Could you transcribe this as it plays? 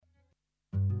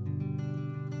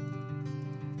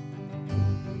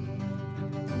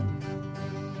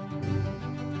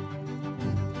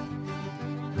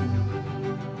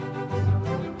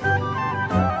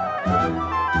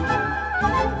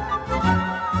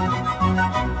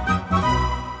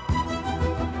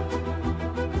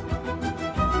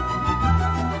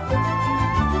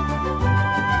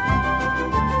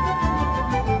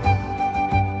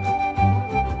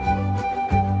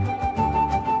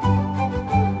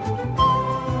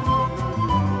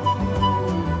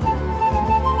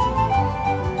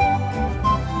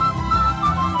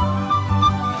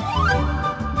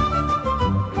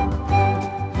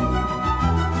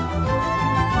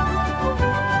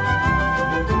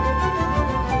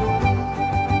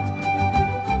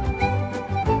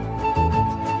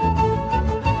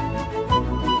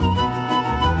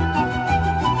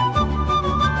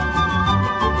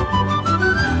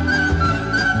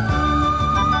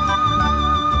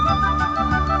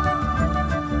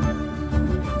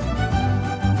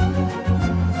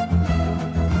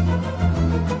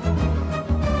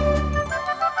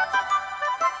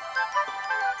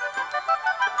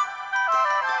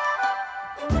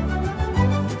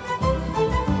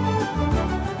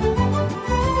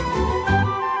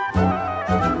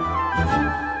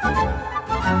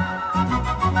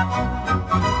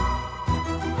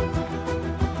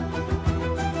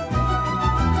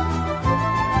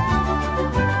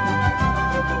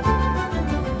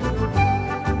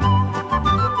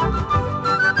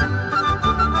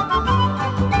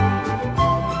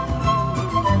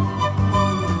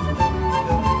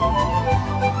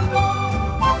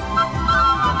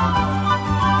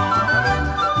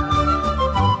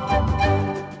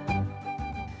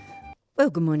Well,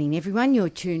 good morning, everyone. You're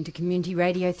tuned to Community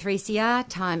Radio 3CR.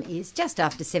 Time is just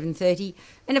after 7:30,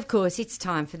 and of course, it's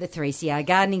time for the 3CR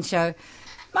Gardening Show.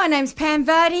 My name's Pam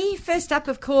Vardy. First up,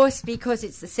 of course, because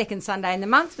it's the second Sunday in the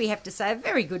month, we have to say a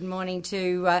very good morning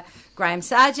to Graham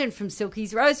Sargent from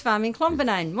Silky's Rose Farm in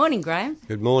Clonbinane. Morning, Graham.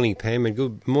 Good morning, Pam, and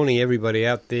good morning, everybody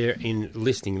out there in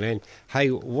listening land. Hey,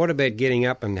 what about getting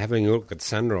up and having a look at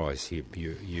sunrise,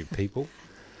 you people?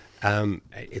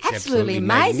 It's absolutely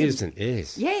amazing. Magnificent.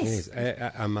 Yes. Yes.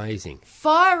 Amazing.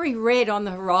 Fiery red on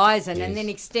the horizon, Yes. and then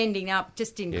extending up,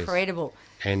 just incredible.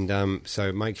 Yes. And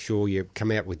so make sure you come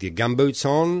out with your gumboots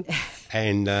on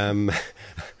and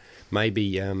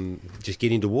maybe just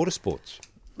get into water sports.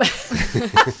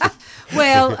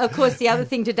 Well, of course, the other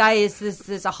thing today is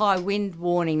there's a high wind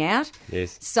warning out.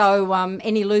 Yes. So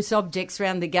any loose objects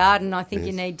around the garden, I think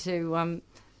Yes. you need to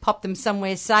pop them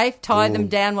somewhere safe, tie them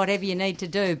down, whatever you need to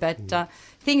do. But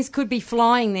things could be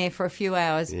flying there for a few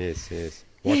hours. Yes.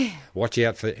 Watch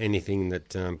out for anything that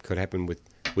could happen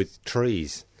with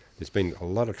trees. There's been a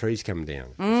lot of trees coming down.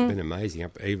 It's been amazing,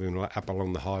 even up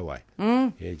along the highway.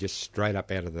 Yeah, just straight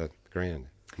up out of the ground.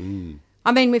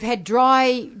 I mean, we've had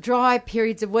dry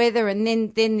periods of weather, and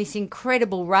then this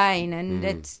incredible rain, and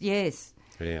it's yes,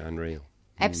 Yeah, unreal.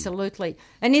 absolutely.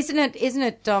 And isn't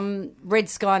it red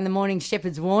sky in the morning,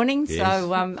 shepherd's warning? Yes.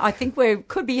 So I think we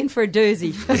could be in for a doozy.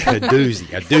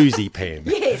 a doozy, Pam.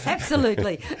 Yes,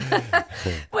 absolutely.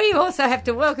 We also have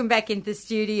to welcome back into the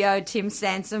studio Tim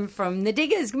Sansom from The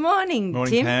Diggers. Good morning,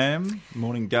 Morning, Tim. Pam.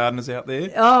 Morning, gardeners out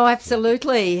there. Oh,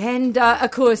 absolutely. And,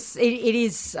 of course, it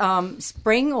is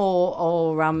spring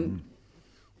or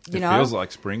you know. It feels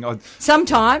like spring.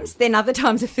 Sometimes, then other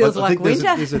times it feels I like think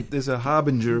winter. there's a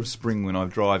harbinger of spring when I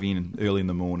drive in early in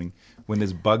the morning. When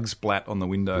there's bug splat on the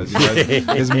windows, you know,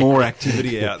 there's more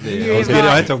activity out there.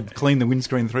 I had to clean the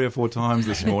windscreen 3 or 4 times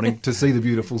this morning to see the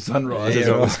beautiful sunrise as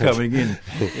I was coming in.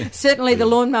 Certainly the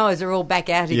lawnmowers are all back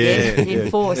out again in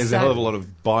force. There's a hell of a lot of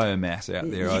biomass out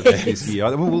there, I think, this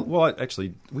year. Well,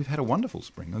 actually, we've had a wonderful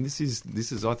spring, and this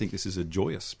is I think this is a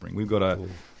joyous spring. We've got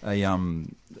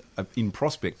in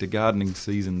prospect a gardening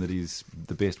season that is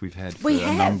the best we've had for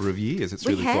a number of years. It's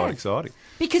really quite exciting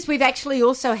because we've actually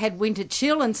also had winter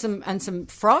chill and some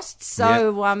frosts,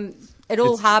 so it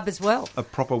all harbours well. A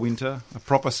proper winter, a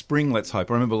proper spring. Let's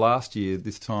hope. I remember last year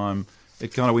this time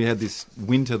we had this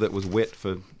winter that was wet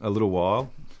for a little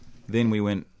while. Then we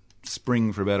went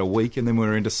spring for about a week, and then we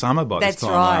were into summer by this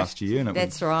time last year. And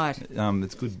That's right.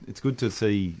 It's good to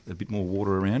see a bit more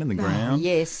water around in the ground.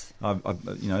 Yes.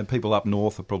 People up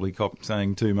north are probably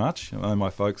saying too much. I know my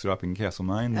folks are up in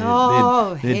Castlemaine.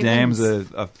 Their dams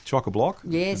are chock-a-block.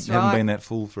 Yes, haven't been that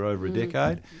full for over a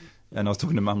decade. And I was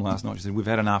talking to Mum last night. She said, we've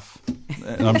had enough.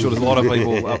 And I'm sure there's a lot of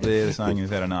people up there saying we've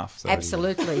had enough. So.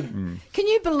 Absolutely. Can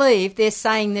you believe they're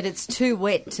saying that it's too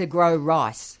wet to grow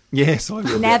rice? Yes, I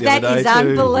read now that the other is day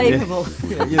unbelievable.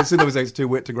 Yeah, soon was it's too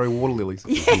wet to grow water lilies.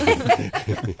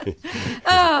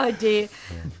 Oh dear.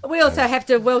 We also have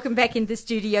to welcome back into the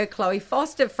studio Chloe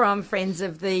Foster from Friends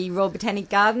of the Royal Botanic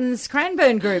Gardens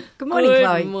Cranbourne Group. Good morning,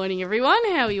 Chloe. Good morning, everyone.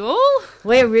 How are you all?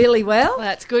 We're really well.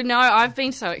 That's good. No, I've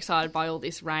been so excited by all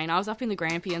this rain. I was up in the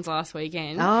Grampians last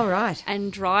weekend. Oh, right.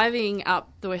 And driving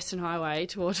up the Western Highway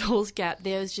towards Halls Gap,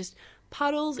 there was just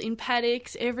puddles in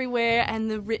paddocks everywhere,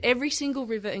 and every single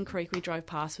river and creek we drove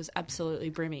past was absolutely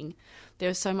brimming. There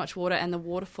was so much water, and the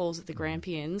waterfalls at the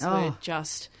Grampians were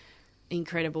just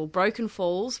incredible. Broken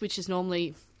Falls, which is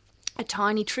normally a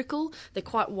tiny trickle, they're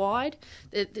quite wide.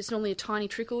 There's normally a tiny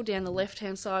trickle down the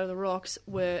left-hand side of the rocks,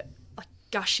 were like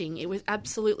gushing. It was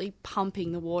absolutely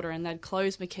pumping the water, and they'd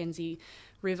closed Mackenzie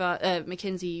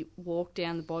walked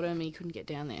down the bottom, and he couldn't get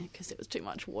down there because it was too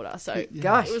much water. So it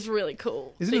was really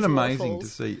cool. Isn't it amazing to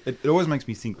see? It always makes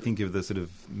me think of the sort of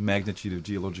magnitude of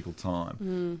geological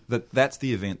time. That's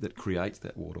the event that creates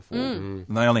that waterfall. And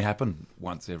they only happen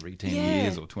once every 10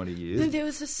 years or 20 years. There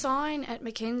was a sign at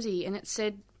Mackenzie, and it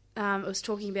said, it was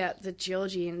talking about the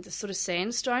geology and the sort of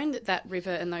sandstone that river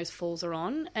and those falls are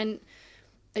on. And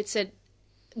it said,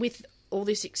 with all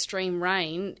this extreme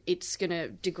rain, it's going to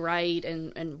degrade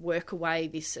and work away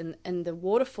this, and the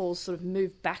waterfalls sort of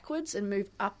move backwards and move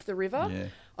up the river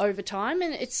over time.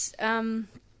 And it's a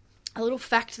little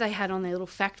fact they had on their little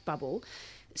fact bubble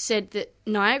said that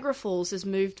Niagara Falls has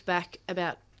moved back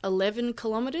about 11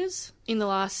 kilometres in the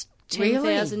last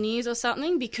 10,000 years or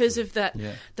something because of that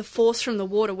the force from the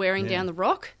water wearing down the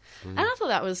rock. And I thought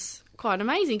that was quite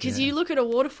amazing because you look at a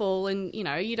waterfall and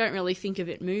you don't really think of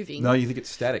it moving. No, you think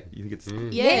it's static. You think it's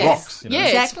rocks.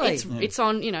 Exactly. It's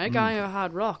on going over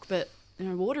hard rock, but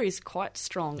water is quite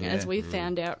strong as we've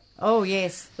found out. Oh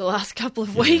yes, the last couple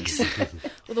of weeks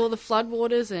with all the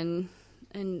floodwaters and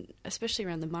and especially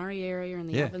around the Murray area and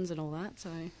the Ovens and all that. So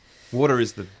water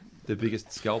is the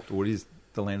biggest sculptor, or it is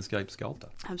the landscape sculptor.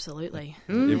 Absolutely.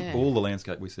 All the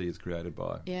landscape we see is created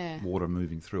by water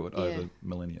moving through it over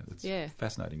millennia. It's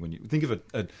fascinating when you think of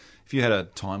it. If you had a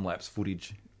time-lapse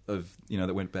footage of,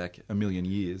 that went back a million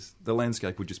years, the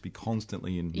landscape would just be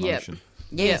constantly in motion.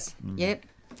 Yes. Yep.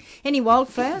 Any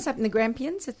wildflowers up in the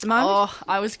Grampians at the moment? Oh,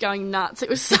 I was going nuts. It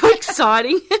was so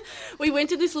exciting. We went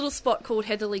to this little spot called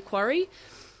Heatherley Quarry,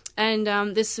 and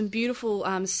there's some beautiful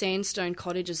sandstone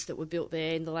cottages that were built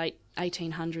there in the late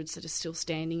 1800s that are still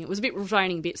standing. It was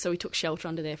raining a bit, so we took shelter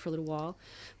under there for a little while.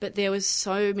 But there was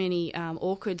so many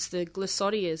orchids, the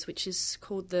glissodias, which is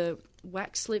called the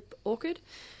wax slip orchid.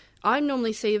 I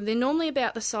normally see them. They're normally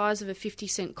about the size of a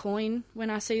 50-cent coin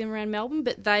when I see them around Melbourne,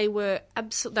 but they were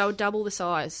double the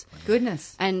size.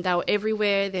 Goodness. And they were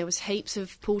everywhere. There was heaps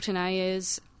of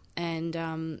pultoneas and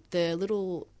the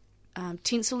little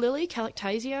tinsel lily,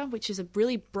 Calictasia, which is a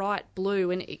really bright blue,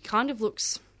 and it kind of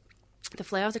looks... The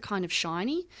flowers are kind of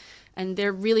shiny, and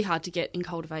they're really hard to get in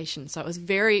cultivation. So it was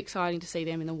very exciting to see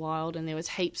them in the wild, and there was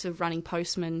heaps of running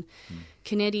postman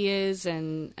Canedias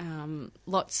and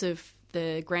lots of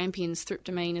the Grampians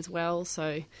thryptomene as well.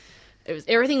 So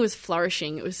everything was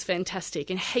flourishing. It was fantastic,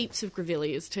 and heaps of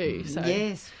grevilleas too. So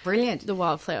yes, brilliant. The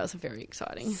wildflowers are very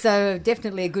exciting. So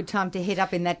definitely a good time to head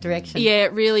up in that direction. Yeah,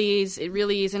 it really is. It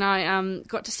really is. And I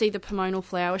got to see the Pomonal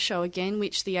Flower Show again,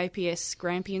 which the APS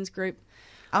Grampians group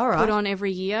put on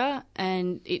every year,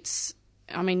 and it's,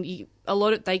 I mean,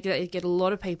 they get a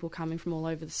lot of people coming from all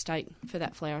over the state for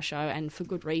that flower show, and for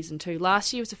good reason too.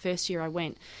 Last year was the first year I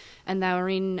went, and they were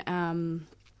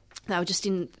just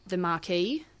in the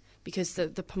marquee because the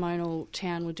Pomonal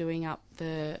town were doing up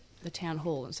the town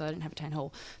hall, and so they didn't have a town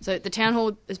hall. So the town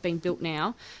hall has been built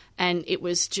now, and it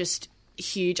was just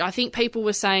huge. I think people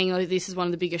were saying, oh, this is one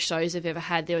of the biggest shows they've ever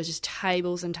had. There was just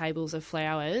tables and tables of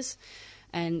flowers,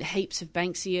 and heaps of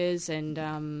Banksias and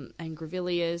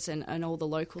grevilleas and all the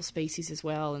local species as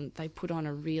well, and they put on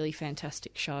a really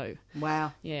fantastic show.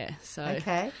 Wow. Yeah, so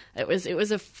okay. It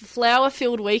was a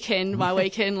flower-filled weekend, my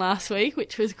weekend last week,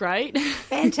 which was great.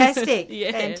 Fantastic.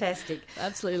 Yeah. Fantastic.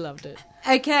 Absolutely loved it.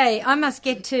 Okay, I must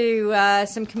get to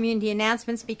some community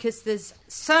announcements because there's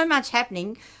so much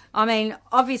happening. I mean,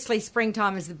 obviously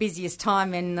springtime is the busiest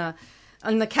time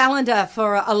on the calendar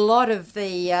for a lot of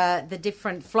the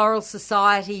different floral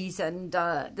societies, and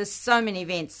there's so many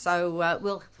events. So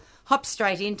we'll hop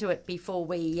straight into it before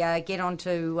we get on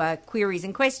to queries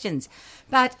and questions.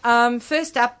 But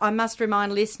first up, I must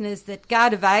remind listeners that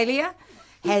Gardivalia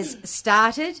has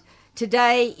started.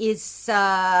 Today is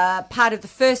part of the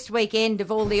first weekend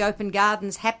of all the open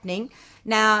gardens happening.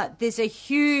 Now, there's a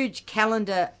huge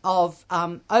calendar of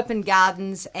open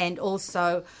gardens and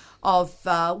also of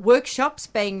workshops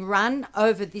being run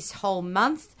over this whole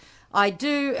month. I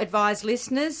do advise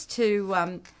listeners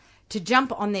to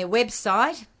jump on their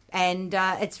website, and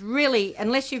it's really,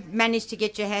 unless you've managed to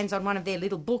get your hands on one of their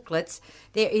little booklets,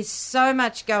 there is so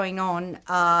much going on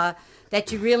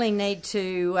that you really need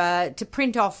to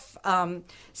print off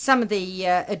some of the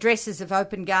addresses of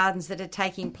open gardens that are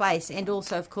taking place, and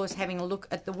also, of course, having a look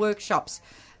at the workshops.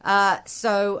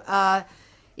 So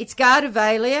it's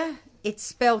Gardivalia. It's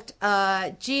spelt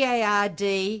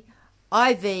Gardivalia,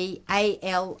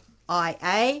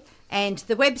 and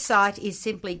the website is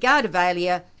simply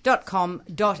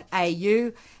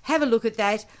gardivalia.com.au. Have a look at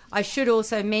that. I should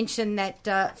also mention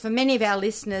that for many of our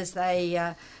listeners,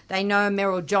 they know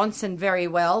Meryl Johnson very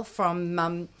well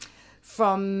from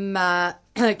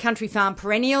Country Farm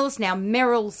Perennials. Now,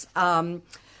 Meryl's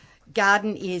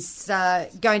garden is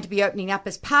going to be opening up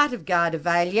as part of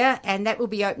Gardivalia, and that will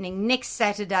be opening next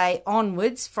Saturday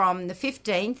onwards from the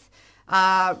 15th,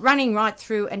 running right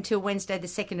through until Wednesday the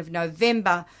 2nd of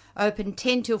November, open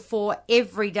 10 till 4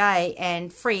 every day,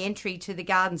 and free entry to the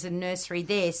gardens and nursery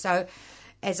there. So,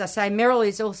 as I say, Meryl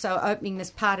is also opening as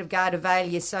part of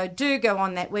Gardivalia, so do go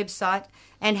on that website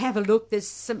and have a look. There's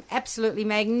some absolutely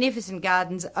magnificent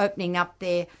gardens opening up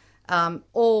there,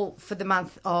 all for the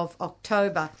month of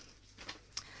October.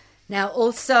 Now,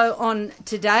 also on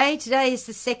today is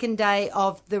the second day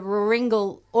of the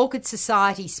Warringal Orchid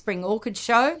Society Spring Orchid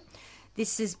Show.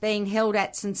 This is being held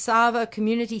at St Sava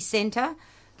Community Centre.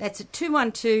 That's at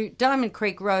 212 Diamond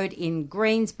Creek Road in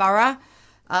Greensborough.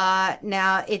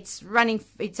 Now, it's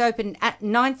open at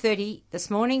 9:30 this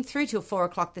morning through till 4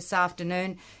 o'clock this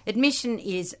afternoon. Admission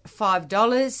is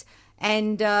 $5,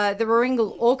 and the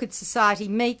Warringal Orchid Society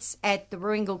meets at the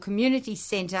Warringal Community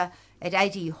Centre at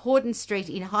 80 Horton Street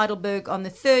in Heidelberg on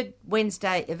the third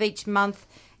Wednesday of each month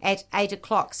at 8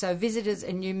 o'clock. So visitors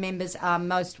and new members are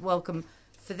most welcome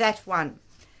for that one.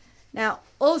 Now,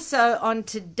 also on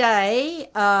today,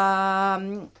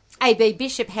 A.B.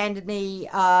 Bishop handed me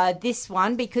this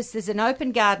one because there's an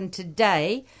open garden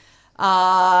today,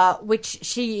 which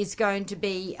she is going to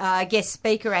be a guest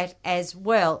speaker at as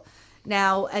well.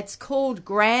 Now, it's called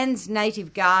Grand's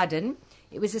Native Garden.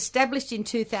 It was established in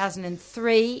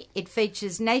 2003. It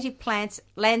features native plants,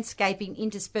 landscaping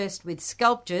interspersed with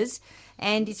sculptures,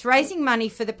 and it's raising money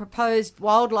for the proposed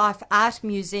Wildlife Art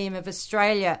Museum of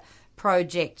Australia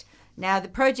project. Now, the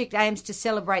project aims to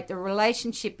celebrate the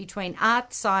relationship between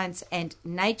art, science and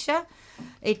nature.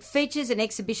 It features an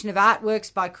exhibition of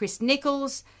artworks by Chris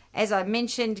Nichols. As I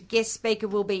mentioned, guest speaker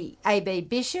will be A.B.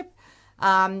 Bishop,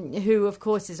 who, of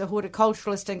course, is a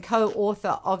horticulturalist and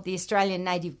co-author of The Australian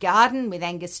Native Garden with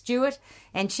Angus Stewart,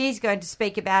 and she's going to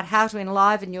speak about how to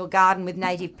enliven your garden with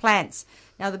native plants.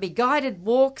 Now, there'll be guided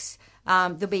walks,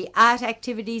 there'll be art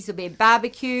activities, there'll be a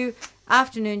barbecue,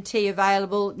 afternoon tea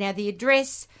available. Now, the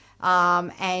address,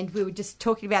 and we were just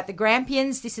talking about the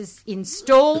Grampians, this is in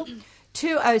Stawell,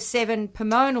 207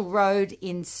 Pomonal Road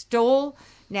in Stawell.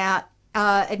 Now,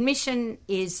 admission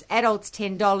is adults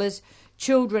 $10,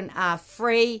 children are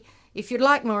free. If you'd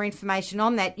like more information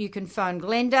on that, you can phone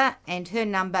Glenda, and her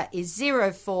number is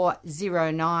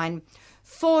 0409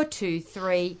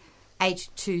 423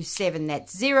 827.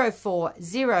 That's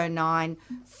 0409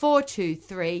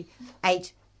 423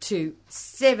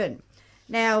 827.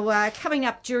 Now, coming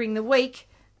up during the week,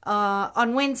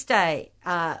 on Wednesday,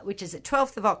 which is the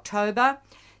 12th of October,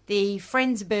 the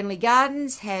Friends of Burnley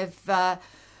Gardens have got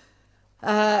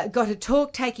a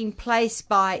talk taking place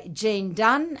by Jean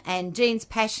Dunn, and Jean's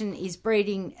passion is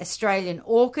breeding Australian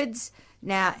orchids.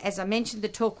 Now, as I mentioned, the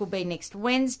talk will be next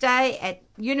Wednesday at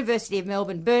University of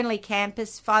Melbourne Burnley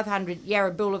campus, 500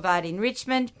 Yarra Boulevard in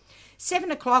Richmond. 7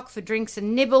 o'clock for drinks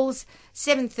and nibbles,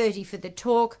 7:30 for the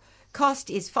talk. Cost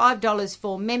is $5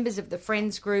 for members of the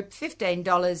Friends group,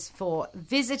 $15 for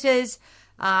visitors.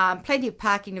 Plenty of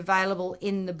parking available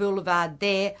in the boulevard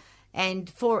there. And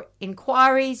for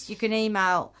inquiries, you can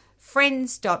email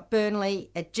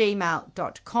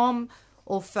friends.burnley@gmail.com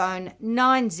or phone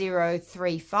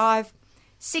 9035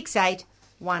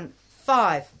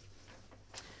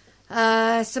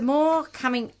 6815. Some more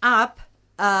coming up.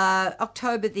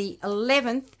 October the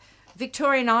 11th,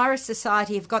 Victorian Iris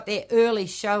Society have got their early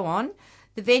show on.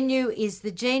 The venue is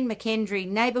the Jean McKendry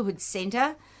Neighbourhood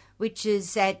Centre, which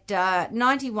is at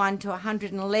 91 to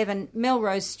 111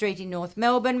 Melrose Street in North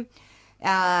Melbourne.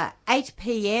 8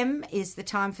 p.m. is the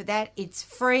time for that. It's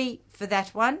free for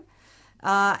that one.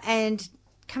 And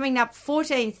coming up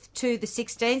 14th to the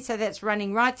 16th, so that's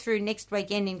running right through next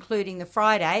weekend, including the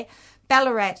Friday,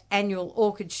 Ballarat Annual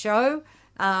Orchid Show.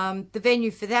 The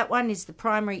venue for that one is the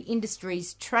Primary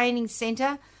Industries Training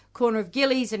Centre, corner of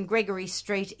Gillies and Gregory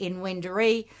Street in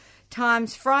Wendouree.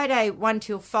 Times Friday 1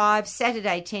 till 5,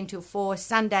 Saturday 10 till 4,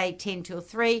 Sunday 10 till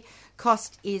 3.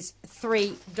 Cost is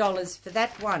 $3 for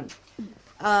that one.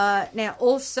 Now,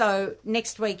 also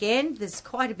next weekend, there's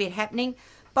quite a bit happening.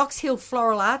 Box Hill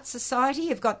Floral Arts Society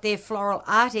have got their floral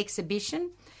art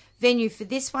exhibition. Venue for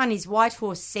this one is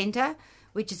Whitehorse Centre,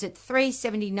 which is at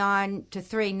 379 to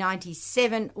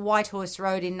 397 Whitehorse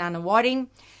Road in Nunawading.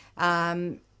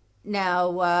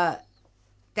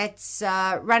 That's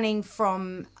running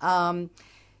from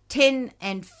 10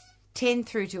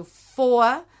 through till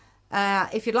 4.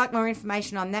 If you'd like more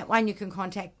information on that one, you can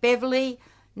contact Beverly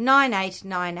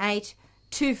 9898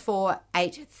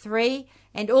 2483.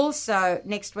 And also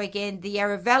next weekend, the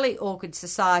Yarra Valley Orchid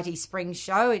Society Spring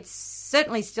Show. It's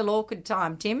certainly still orchid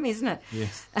time, Tim, isn't it?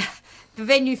 Yes. The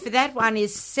venue for that one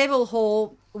is Seville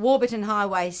Hall, Warburton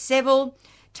Highway, Seville.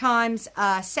 Times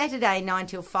are Saturday 9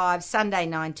 till 5, Sunday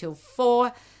 9 till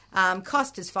 4.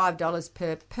 Cost is $5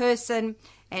 per person.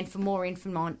 And for more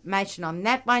information on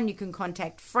that one, you can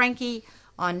contact Frankie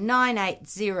on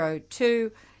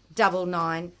 9802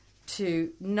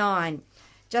 9929.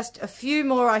 Just a few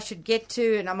more I should get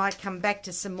to, and I might come back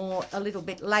to some more a little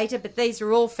bit later, but these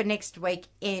are all for next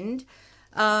weekend.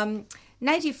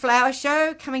 Native Flower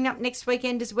Show coming up next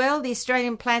weekend as well. The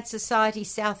Australian Plant Society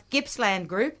South Gippsland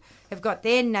Group have got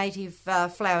their native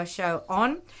flower show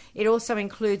on. It also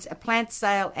includes a plant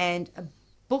sale and a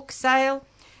book sale.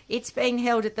 It's being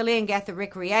held at the Leongatha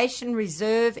Recreation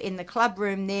Reserve in the club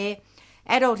room there.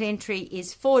 Adult entry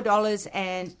is $4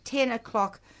 and 10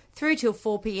 o'clock through till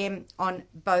 4 p.m. on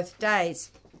both days.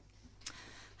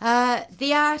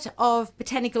 The Art of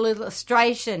Botanical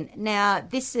Illustration. Now,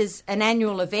 this is an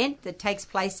annual event that takes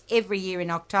place every year in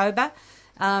October.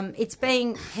 It's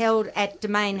being held at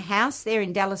Domain House there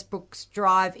in Dallas Brooks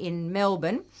Drive in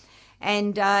Melbourne.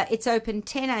 And it's open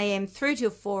 10 a.m. through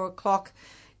till 4 o'clock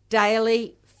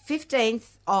daily.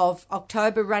 15th of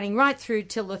October, running right through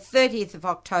till the 30th of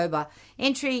October.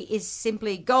 Entry is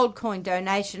simply gold coin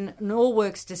donation, and all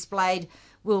works displayed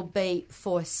will be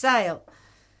for sale.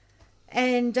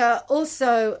 And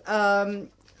also,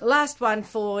 last one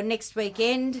for next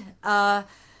weekend,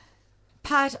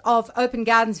 part of Open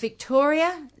Gardens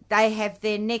Victoria. They have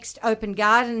their next open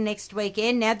garden next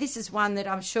weekend. Now, this is one that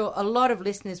I'm sure a lot of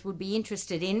listeners would be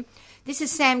interested in. This is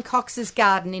Sam Cox's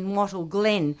garden in Wattle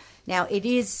Glen. Now, it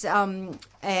is an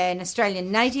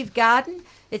Australian native garden.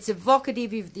 It's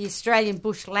evocative of the Australian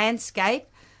bush landscape.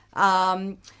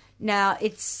 Now,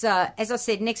 it's, as I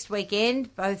said, next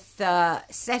weekend, both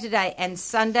Saturday and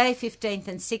Sunday, 15th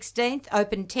and 16th,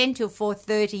 open 10 till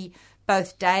 4:30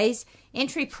 both days.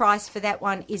 Entry price for that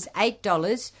one is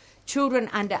 $8. Children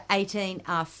under 18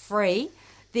 are free.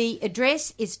 The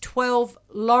address is 12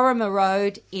 Lorimer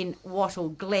Road in Wattle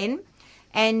Glen.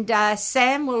 And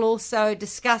Sam will also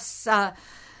discuss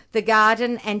the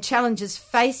garden and challenges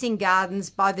facing gardens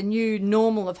by the new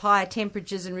normal of higher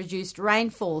temperatures and reduced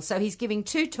rainfall. So he's giving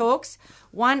 2 talks,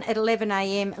 one at 11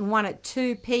 a.m. and one at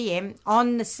 2 p.m.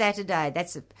 on the Saturday.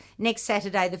 That's next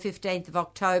Saturday, the 15th of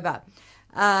October.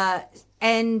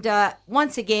 And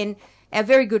once again, our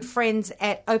very good friends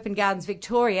at Open Gardens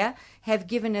Victoria have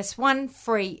given us one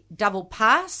free double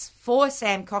pass for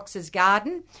Sam Cox's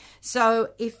garden.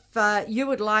 So if you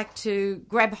would like to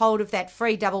grab hold of that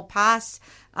free double pass,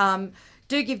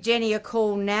 do give Jenny a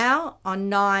call now on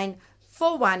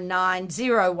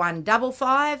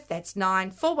 94190155. That's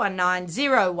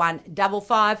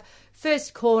 94190155.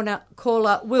 First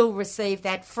caller will receive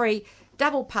that free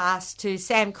double pass to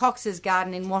Sam Cox's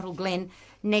garden in Wattle Glen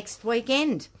next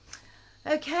weekend.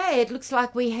 Okay, it looks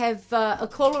like we have a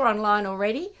caller online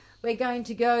already. We're going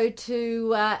to go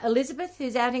to Elizabeth,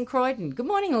 who's out in Croydon. Good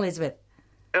morning, Elizabeth.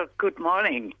 Good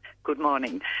morning. Good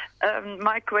morning.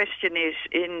 My question is,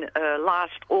 in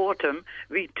last autumn,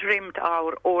 we trimmed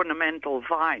our ornamental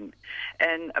vine,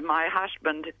 and my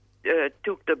husband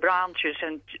took the branches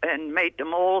and made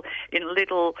them all in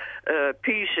little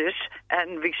pieces,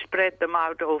 and we spread them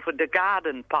out over the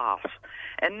garden path.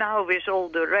 And now with all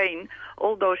the rain,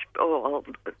 all those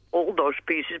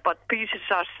pieces, but pieces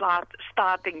are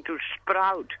starting to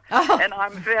sprout. Oh. And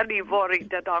I'm very worried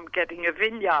that I'm getting a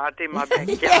vineyard in my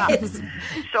backyard. Yes.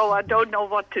 So I don't know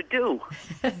what to do.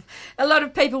 A lot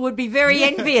of people would be very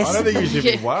envious. I don't think you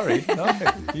should be worried. No,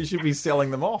 you should be selling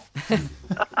them off.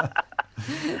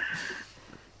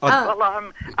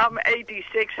 Well, I'm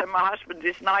 86 and my husband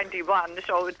is 91,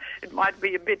 so it might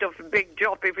be a bit of a big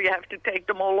job if we have to take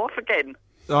them all off again.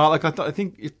 I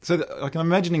think so. I'm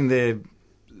imagining they're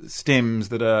stems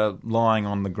that are lying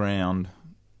on the ground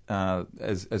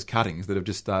as cuttings that have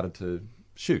just started to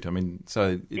shoot. I mean,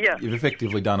 so you've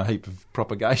effectively done a heap of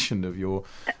propagation of your.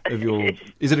 Yes.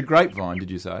 Is it a grapevine?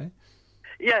 Did you say?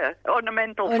 Yeah,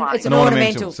 ornamental vine. It's an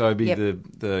ornamental. So it'd be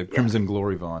the Crimson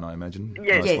Glory vine, I imagine.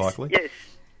 Yes. Most likely. Yes.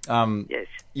 Yes.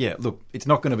 Yeah, look, it's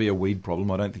not going to be a weed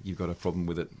problem. I don't think you've got a problem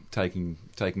with it taking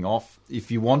off.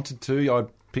 If you wanted to, I'd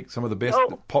pick some of the best,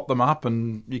 pot them up,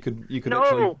 and you could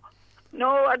actually...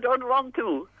 No, I don't want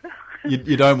to.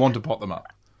 You don't want to pot them up?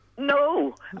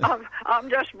 No, I'm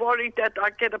just worried that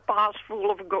I get a pass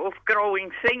full of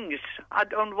growing things. I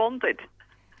don't want it.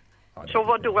 So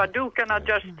what do I do? Can I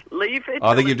just leave it?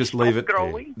 I think you just leave it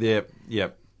growing. Yeah.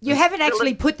 You haven't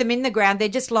actually put them in the ground. They're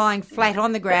just lying flat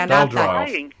on the ground, They'll aren't dry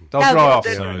they? off. They'll dry off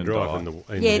They'll soon. dry off in warm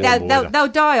They'll water.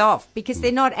 die off because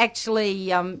they're not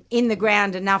actually in the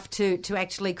ground enough to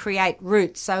actually create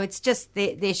roots. So it's just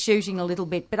they're shooting a little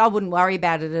bit. But I wouldn't worry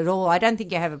about it at all. I don't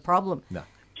think you have a problem. No.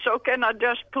 So can I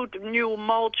just put new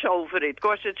mulch over it?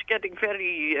 Because it's getting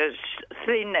very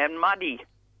thin and muddy.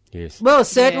 Yes. Well,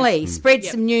 certainly. Yeah. Spread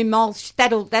some new mulch.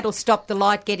 That'll stop the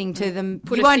light getting to them.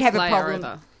 Put you a won't thick have a layer problem.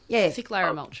 over. Yeah. Thick layer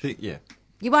of mulch. Yeah.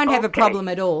 You won't have a Okay. problem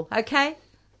at all. Okay?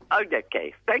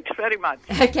 Okay, thanks very much.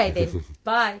 Okay then.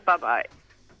 Bye. Bye-bye.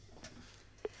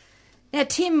 Now,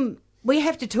 Tim, we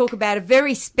have to talk about a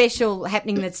very special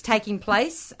happening that's taking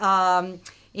place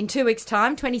in 2 weeks'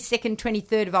 time, 22nd,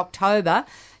 23rd of October.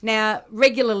 Now,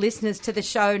 regular listeners to the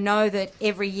show know that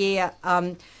every year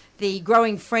the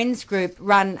Growing Friends group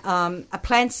run a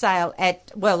plant sale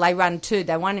they run two.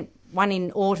 They one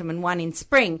in autumn and one in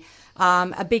spring,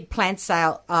 a big plant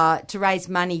sale to raise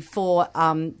money for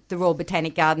the Royal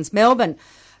Botanic Gardens, Melbourne.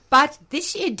 But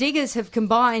this year, Diggers have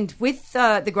combined with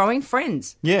the Growing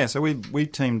Friends. Yeah, so we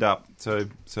teamed up. So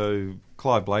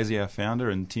Clive Blasey, our founder,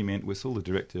 and Tim Entwistle, the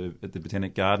director at the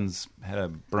Botanic Gardens, had a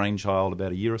brainchild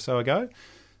about a year or so ago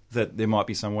that there might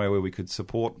be somewhere where we could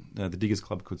support, the Diggers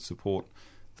Club could support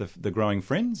the Growing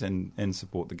Friends and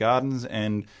support the gardens.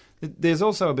 And there's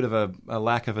also a bit of a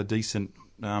lack of a decent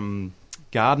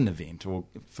garden event, or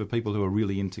for people who are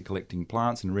really into collecting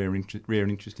plants and rare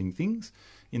and interesting things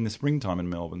in the springtime in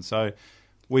Melbourne. So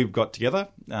we've got together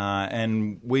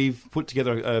and we've put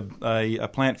together a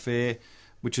plant fair,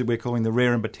 which we're calling the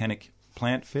Rare and Botanic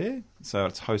Plant Fair. So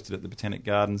it's hosted at the Botanic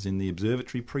Gardens in the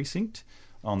Observatory Precinct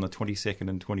on the 22nd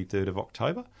and 23rd of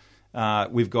October.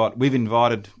 We've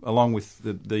invited, along with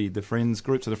the Friends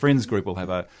group. So the Friends group will have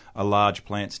a large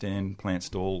plant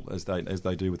stall as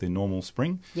they do with their normal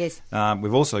spring. Yes.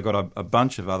 We've also got a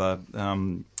bunch of other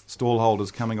stall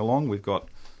holders coming along. We've got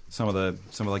some of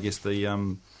I guess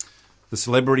the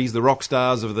celebrities, the rock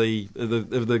stars of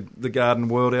the garden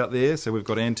world out there. So we've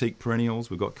got Antique Perennials,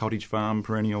 we've got Cottage Farm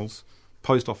Perennials,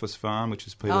 Post Office Farm, which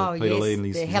is Peter Lee and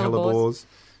his hellebores.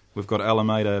 We've got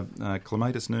Alameda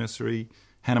Clematis Nursery,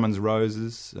 Hanneman's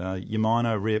Roses,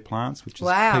 Yamino Rare Plants, which is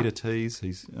Peter Tees.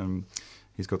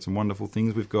 He's got some wonderful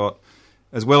things. We've got,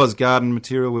 as well as garden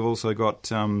material, we've also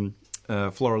got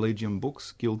Florilegium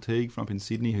Books, Gil Teague from up in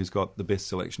Sydney, who's got the best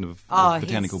selection of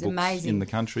botanical books in the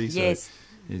country. Yes.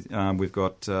 So, we've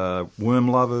got Worm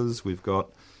Lovers, we've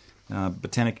got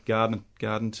Botanic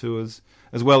Garden Tours,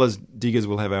 as well as Diggers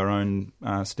will have our own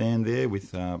stand there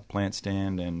with plant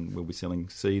stand, and we'll be selling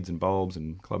seeds and bulbs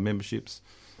and club memberships.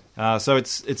 So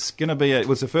it's going to be it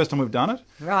was the first time we've done it,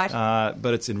 right?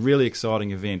 But it's a really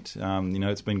exciting event.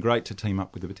 It's been great to team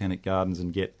up with the Botanic Gardens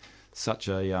and get such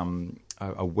a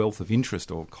wealth of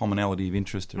interest or commonality of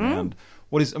interest around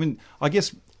what is. I mean, I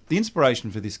guess the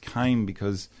inspiration for this came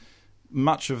because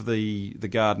much of the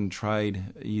garden trade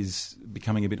is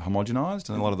becoming a bit homogenised,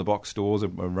 and a lot of the box stores are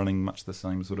running much the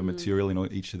same sort of material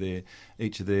in each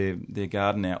of their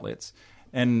garden outlets,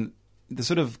 and the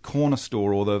sort of corner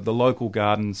store or the local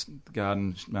garden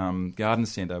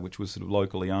centre, which was sort of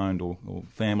locally owned or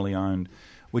family owned,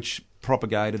 which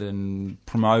propagated and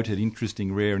promoted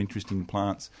rare and interesting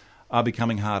plants, are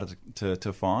becoming harder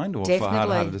to find or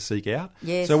harder to seek out.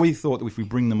 Yes. So we thought that if we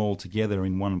bring them all together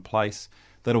in one place,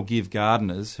 that'll give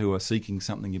gardeners who are seeking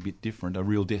something a bit different a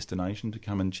real destination to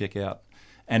come and check out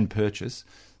and purchase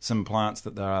some plants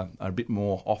that are a bit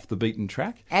more off the beaten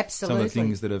track. Absolutely. Some of the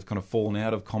things that have kind of fallen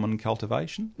out of common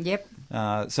cultivation. Yep.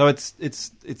 So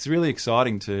it's really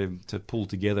exciting to pull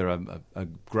together a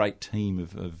great team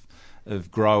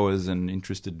of growers and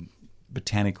interested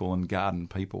botanical and garden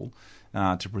people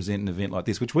to present an event like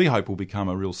this, which we hope will become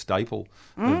a real staple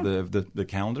of the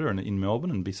calendar and in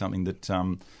Melbourne, and be something that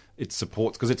it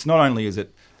supports, because it's not only is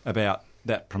it about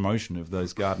that promotion of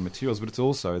those garden materials, but it's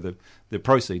also the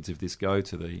proceeds of this go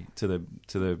to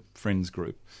the Friends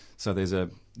group. So there's a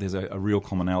real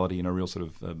commonality and a real sort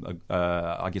of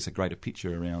I guess a greater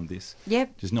picture around this.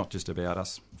 Yep. It's not just about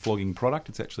us flogging product;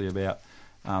 it's actually about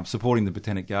supporting the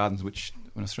Botanic Gardens, which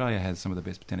Australia has some of the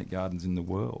best botanic gardens in the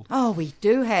world. Oh, we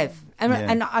do have,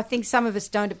 and I think some of us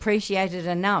don't appreciate it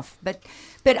enough. But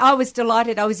I was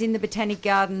delighted. I was in the Botanic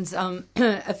Gardens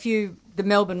the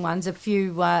Melbourne ones, a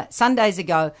few Sundays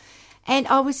ago, and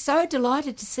I was so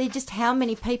delighted to see just how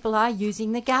many people are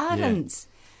using the gardens.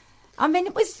 Yeah. I mean,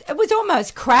 it was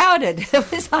almost crowded.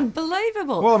 It was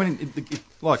unbelievable. Well, I mean,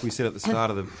 like we said at the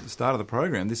start of the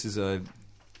program, this is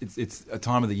it's a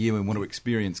time of the year when we want to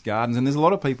experience gardens, and there's a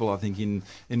lot of people, I think, in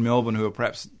Melbourne who are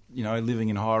perhaps living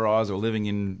in high rise or living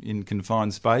in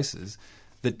confined spaces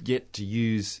that get to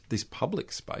use this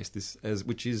public space,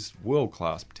 which is world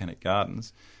class Botanic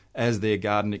Gardens, as their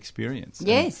garden experience.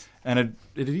 Yes. And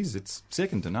it's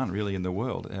second to none, really, in the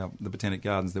world, the Botanic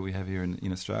Gardens that we have here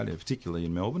in Australia, particularly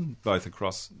in Melbourne, both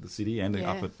across the city and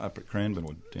up at Cranbourne,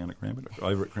 or down at Cranbourne,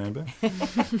 over at Cranbourne.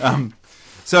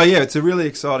 It's a really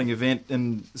exciting event.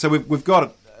 And so we've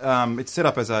got it's set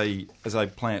up as a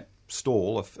plant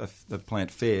stall, a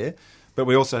plant fair, but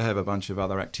we also have a bunch of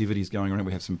other activities going on.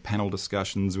 We have some panel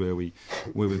discussions where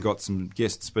we've got some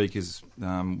guest speakers.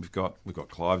 We've got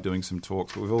Clive doing some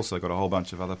talks, but we've also got a whole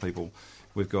bunch of other people.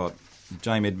 We've got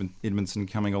James Edmondson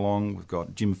coming along. We've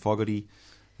got Jim Fogarty,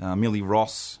 Millie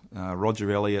Ross,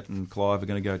 Roger Elliott, and Clive are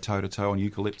going to go toe to toe on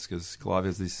eucalypts, because Clive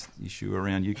has this issue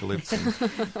around eucalypts,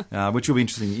 which will be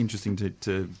interesting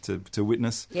to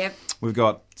witness. Yep. We've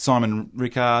got Simon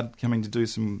Rickard coming to do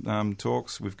some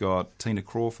talks. We've got Tina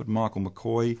Crawford, Michael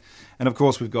McCoy, and of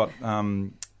course we've got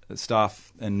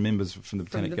staff and members from the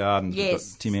Botanic Gardens. Yes. We've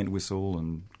got Tim Entwistle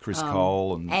and Chris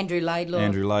Cole and Andrew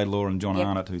Laidlaw and John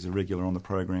Arnott, who's a regular on the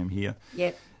program here.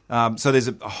 Yep. So there's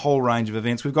a whole range of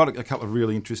events. We've got a couple of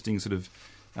really interesting sort of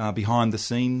behind the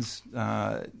scenes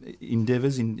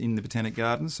endeavours in the Botanic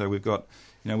Gardens. So we've got,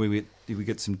 we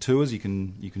get some tours. You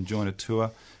can join a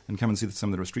tour and come and see some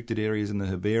of the restricted areas in the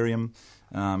herbarium,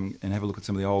 and have a look at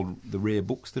some of the rare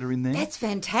books that are in there. That's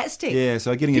fantastic. Yeah,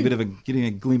 so getting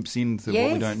a glimpse into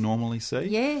what we don't normally see.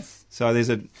 Yes. So there's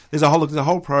a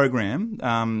whole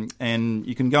program, and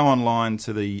you can go online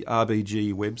to the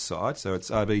RBG website. So it's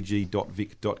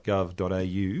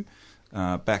rbg.vic.gov.au.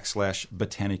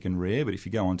 /Botanic and Rare, but if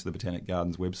you go onto the Botanic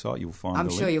Gardens website, you'll find. I'm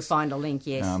sure you'll find a link.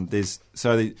 Yes.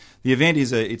 The event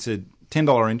is it's a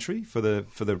 $10 entry for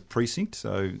the precinct,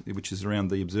 which is around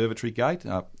the observatory gate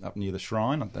up near the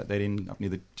shrine, up that end, up near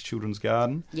the children's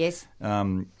garden. Yes.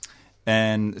 And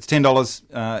it's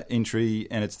 $10 entry,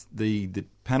 and it's the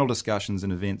panel discussions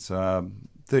and events are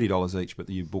 $30 each, but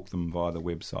you book them via the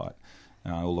website.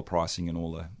 All the pricing and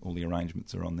all the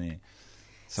arrangements are on there.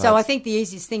 So I think the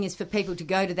easiest thing is for people to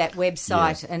go to that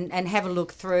website and have a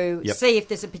look through, see if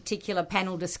there's a particular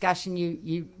panel discussion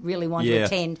you really want to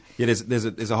attend. Yeah,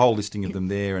 there's a whole listing of them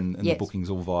there, and the bookings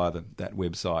all via that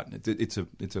website.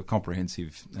 It's a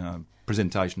comprehensive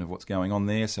presentation of what's going on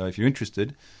there. So if you're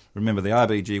interested, remember the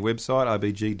RBG website,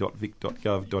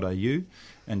 rbg.vic.gov.au,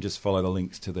 and just follow the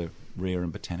links to the Rare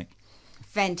and Botanic.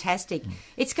 Fantastic.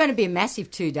 It's going to be a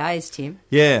massive 2 days, Tim.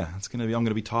 Yeah, I'm going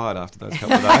to be tired after those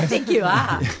couple of days. I think you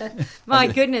are. My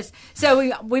goodness.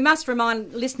 So we must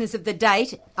remind listeners of the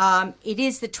date. It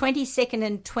is the 22nd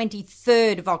and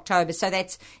 23rd of October, so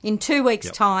that's in 2 weeks'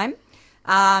 time.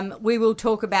 We will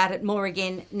talk about it more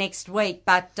again next week,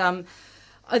 but the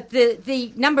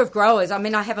number of growers,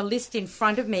 I have a list in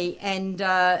front of me, and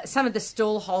some of the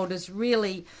stall holders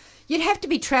really... You'd have to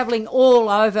be travelling all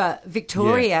over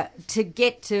Victoria to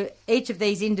get to each of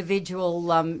these individual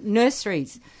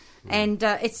nurseries. And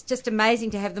it's just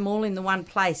amazing to have them all in the one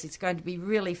place. It's going to be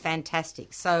really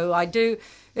fantastic. So I do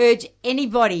urge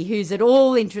anybody who's at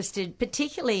all interested,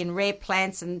 particularly in rare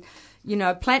plants and,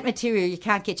 plant material you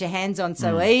can't get your hands on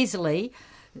so easily,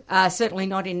 certainly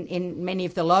not in many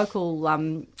of the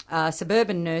local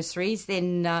suburban nurseries,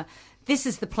 then this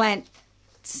is the plant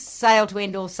sale to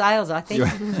end all sales, I think.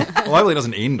 Well, hopefully it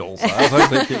doesn't end all sales.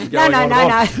 Hopefully it keeps going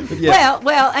No. Yeah.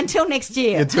 Well, until next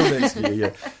year. Until next year,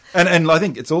 yeah. And I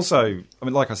think it's also,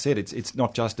 like I said, it's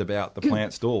not just about the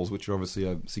plant stalls, which are obviously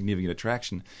a significant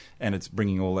attraction, and it's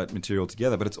bringing all that material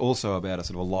together, but it's also about a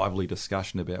sort of a lively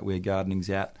discussion about where gardening's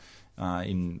at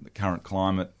in the current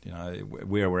climate,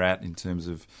 where we're at in terms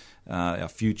of our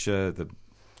future, the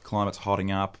climate's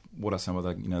hotting up, what are some of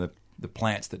the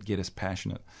plants that get us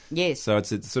passionate. Yes. So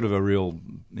it's sort of a real,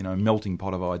 melting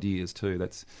pot of ideas too.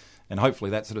 And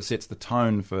hopefully that sort of sets the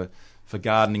tone for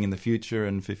gardening in the future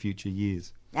and for future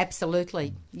years.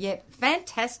 Absolutely. Yeah,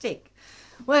 fantastic.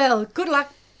 Well, good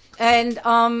luck. And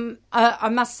I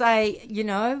must say,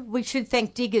 we should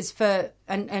thank Diggers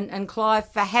and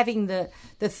Clive for having the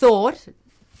thought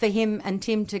for him and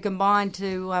Tim to combine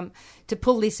to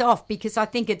pull this off, because I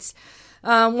think it's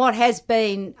what has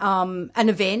been an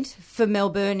event for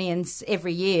Melburnians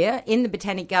every year, in the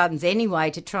Botanic Gardens anyway,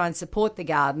 to try and support the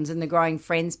gardens and the growing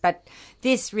friends, but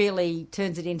this really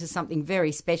turns it into something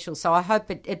very special. So I hope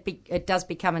it does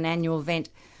become an annual event.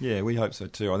 Yeah, we hope so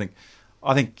too.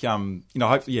 I think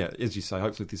hopefully, as you say,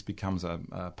 hopefully this becomes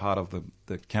a part of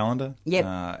the calendar. Yep.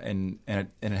 And it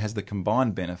has the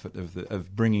combined benefit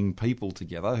of bringing people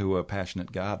together who are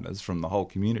passionate gardeners from the whole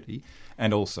community,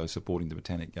 and also supporting the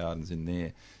Botanic Gardens in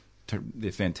their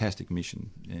fantastic mission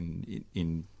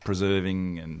in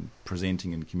preserving and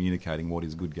presenting and communicating what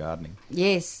is good gardening.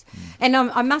 Yes. And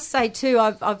I must say too,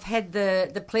 I've had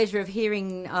the pleasure of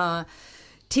hearing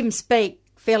Tim speak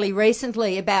fairly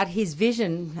recently about his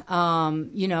vision,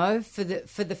 for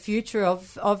the future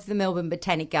of the Melbourne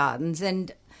Botanic Gardens,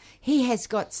 and he has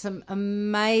got some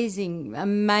amazing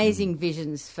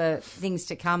visions for things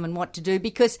to come and what to do,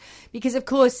 because of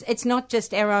course it's not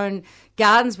just our own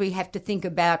gardens we have to think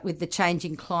about with the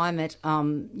changing climate,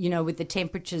 with the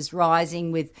temperatures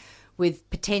rising, with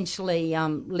potentially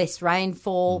less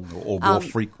rainfall, or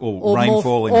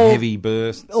rainfall in heavy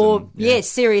bursts,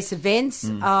 serious events.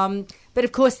 But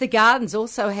of course, the gardens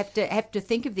also have to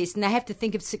think of this, and they have to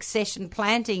think of succession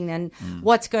planting and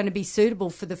what's going to be suitable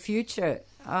for the future.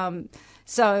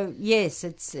 So yes,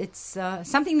 it's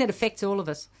something that affects all of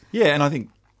us. Yeah, and I think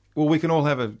we can all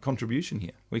have a contribution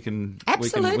here. We can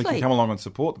come along and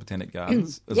support the Botanic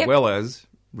Gardens as well as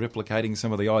replicating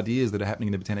some of the ideas that are happening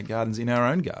in the Botanic Gardens in our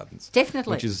own gardens.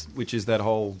 Definitely, which is that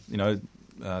whole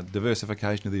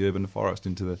diversification of the urban forest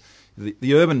into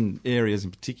the urban areas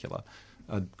in particular.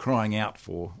 Are crying out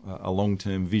for a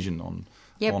long-term vision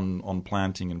on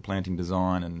planting and planting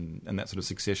design and that sort of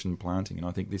succession planting, and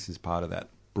I think this is part of that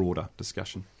broader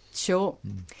discussion. Sure.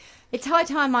 It's high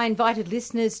time I invited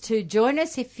listeners to join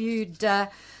us. If you'd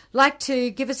like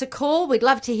to give us a call, we'd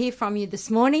love to hear from you this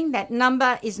morning. That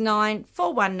number is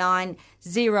 9419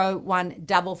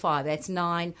 0155. That's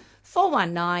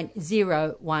 9419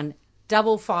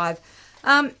 0155.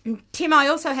 Tim, I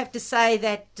also have to say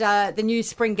that the new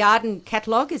Spring Garden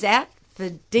catalogue is out for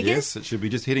diggers. Yes, it should be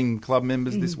just hitting club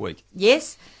members this week.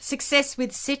 Yes, Success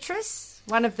with Citrus,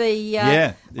 one of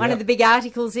the one of the big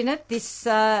articles in it. This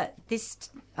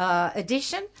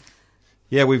edition.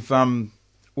 Yeah, we've done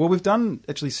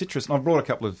actually citrus, and I've brought a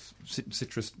couple of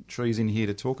citrus trees in here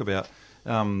to talk about,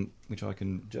 which I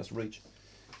can just reach,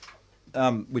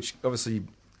 which obviously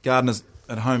gardeners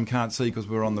at home can't see because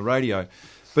we're on the radio.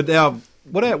 But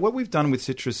what we've done with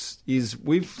citrus is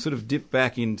we've sort of dipped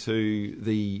back into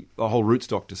the whole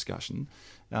rootstock discussion,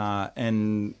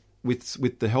 and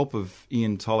with the help of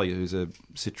Ian Tolley, who's a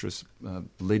citrus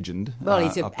legend. Well,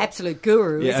 he's an absolute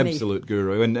guru, isn't he? Yeah, absolute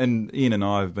guru. And Ian and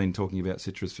I have been talking about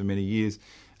citrus for many years.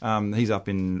 He's up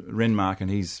in Renmark, and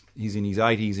he's in his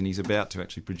 80s, and he's about to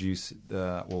actually produce.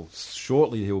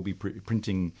 Shortly he'll be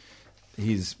printing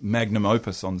his magnum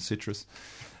opus on citrus.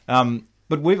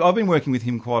 But I've been working with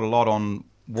him quite a lot on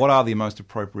what are the most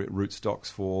appropriate rootstocks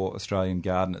for Australian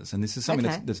gardeners, and this is something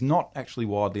that's not actually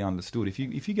widely understood.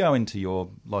 If you go into your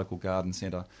local garden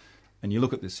centre and you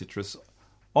look at this citrus,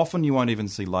 often you won't even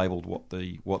see labelled what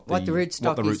the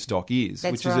rootstock is,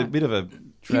 which is a bit of a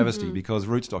travesty because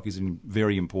rootstock is a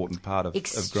very important part of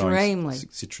growing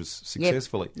citrus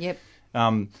successfully. Yep.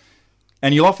 And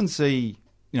you'll often see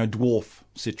dwarf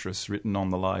citrus written on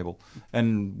the label.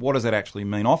 And what does that actually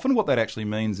mean? Often what that actually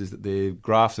means is that they're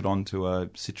grafted onto a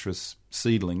citrus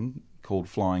seedling called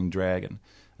Flying Dragon.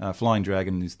 Flying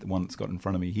Dragon is the one that's got in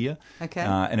front of me here. Okay.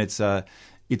 And it's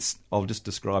I'll just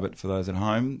describe it for those at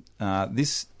home.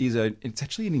 It's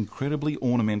actually an incredibly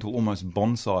ornamental, almost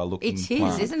bonsai-looking plant. It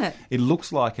is, isn't it? It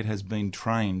looks like it has been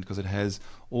trained because it has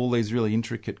all these really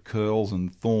intricate curls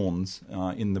and thorns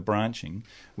in the branching,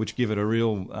 which give it a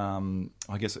real.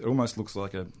 I guess it almost looks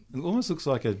like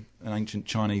an ancient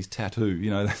Chinese tattoo.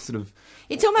 That sort of.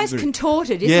 It's almost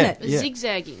contorted, isn't it? Yeah.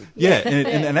 Zigzagging. Yeah,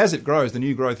 and as it grows, the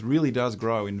new growth really does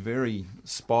grow in very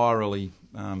spirally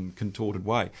contorted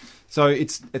way. So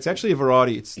it's actually a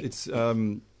variety. It's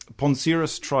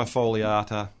Ponceros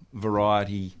trifoliata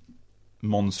variety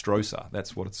monstrosa.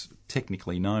 That's what it's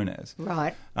technically known as.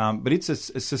 Right. But it's a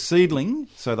seedling,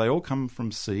 so they all come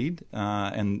from seed,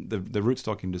 and the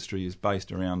rootstock industry is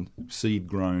based around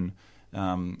seed-grown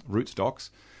rootstocks.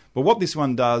 But what this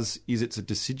one does is it's a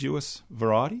deciduous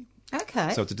variety.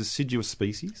 Okay. So it's a deciduous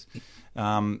species,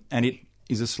 and it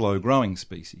is a slow-growing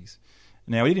species.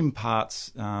 Now, it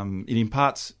imparts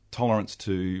tolerance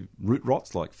to root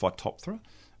rots like Phytophthora,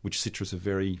 which citrus are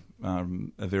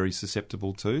very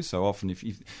susceptible to. So often, if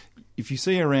you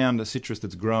see around a citrus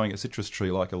that's growing, a citrus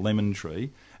tree like a lemon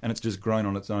tree, and it's just grown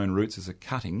on its own roots as a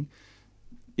cutting,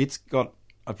 it's got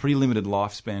a pretty limited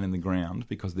lifespan in the ground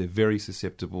because they're very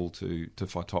susceptible to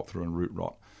Phytophthora and root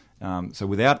rot. So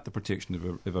without the protection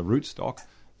of a rootstock,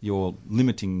 you're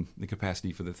limiting the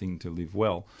capacity for the thing to live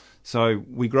well. So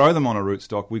we grow them on a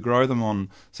rootstock. We grow them on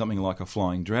something like a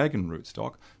Flying Dragon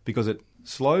rootstock because it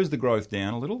slows the growth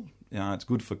down a little. It's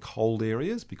good for cold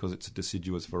areas because it's a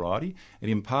deciduous variety. It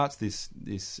imparts this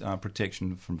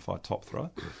protection from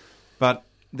Phytophthora. But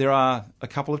there are a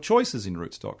couple of choices in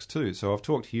rootstocks too. So I've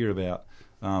talked here about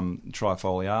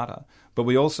trifoliata, but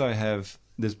we also have,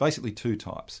 there's basically two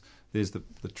types. There's the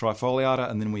trifoliata,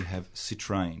 and then we have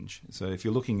citrange. So if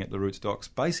you're looking at the rootstocks,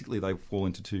 basically they fall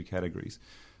into two categories.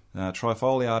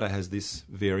 Trifoliata has this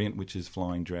variant, which is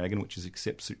Flying Dragon, which is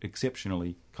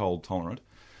exceptionally cold tolerant.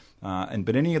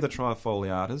 But any of the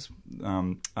trifoliatas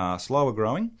are slower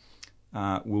growing,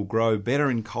 will grow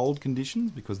better in cold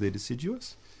conditions because they're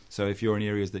deciduous. So if you're in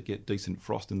areas that get decent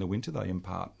frost in the winter, they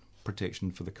impart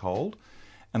protection for the cold.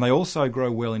 And they also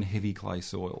grow well in heavy clay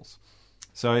soils.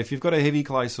 So if you've got a heavy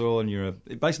clay soil and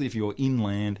if you're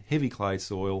inland, heavy clay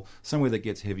soil, somewhere that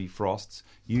gets heavy frosts,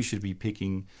 you should be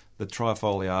picking the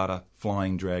trifoliata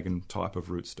Flying Dragon type of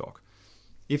rootstock.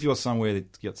 If you're somewhere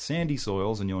that's got sandy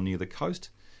soils and you're near the coast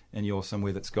and you're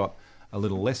somewhere that's got a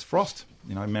little less frost,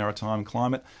 maritime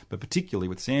climate, but particularly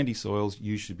with sandy soils,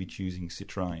 you should be choosing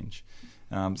citrange.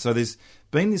 So there's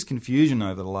been this confusion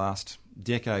over the last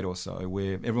decade or so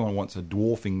where everyone wants a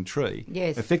dwarfing tree.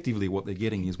 Yes. Effectively what they're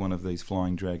getting is one of these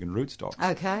Flying Dragon rootstocks.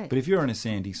 Okay. But if you're in a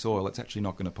sandy soil, it's actually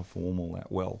not going to perform all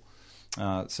that well.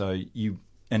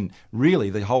 And really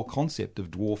the whole concept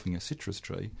of dwarfing a citrus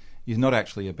tree is not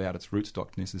actually about its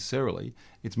rootstock necessarily.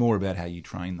 It's more about how you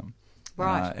train them.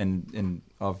 Right. And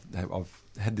I've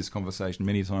had this conversation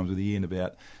many times with Ian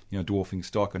about dwarfing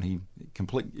stock, and he's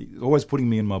always putting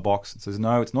me in my box and says,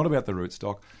 no, it's not about the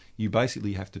rootstock. You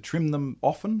basically have to trim them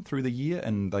often through the year,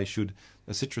 and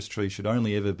a citrus tree should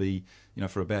only ever be,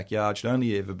 for a backyard, should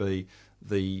only ever be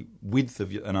the width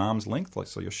of an arm's length,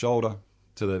 so your shoulder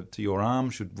to your arm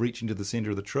should reach into the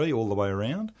centre of the tree all the way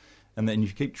around. And then you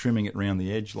keep trimming it around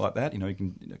the edge like that, you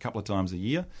can a couple of times a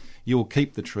year, you'll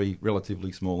keep the tree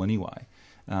relatively small anyway.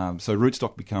 So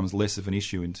rootstock becomes less of an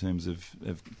issue in terms of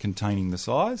containing the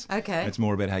size. Okay. It's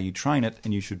more about how you train it,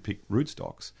 and you should pick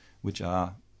rootstocks which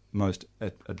are most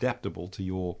adaptable to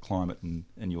your climate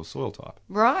and your soil type.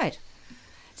 Right.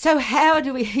 So how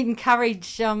do we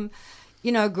encourage,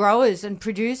 growers and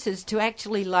producers to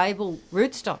actually label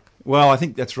rootstock? Well, I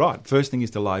think that's right. First thing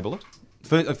is to label it.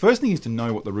 First thing is to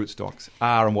know what the rootstocks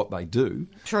are and what they do.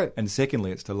 True. And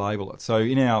secondly, it's to label it. So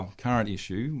in our current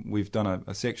issue, we've done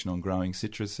a section on growing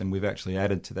citrus, and we've actually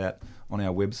added to that on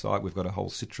our website. We've got a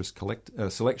whole citrus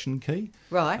selection key.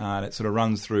 Right. And it sort of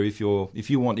runs through if you're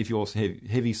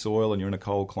heavy soil and you're in a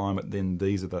cold climate, then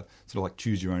these are the sort of like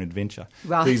choose your own adventure.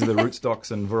 Right. These are the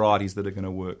rootstocks and varieties that are going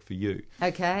to work for you.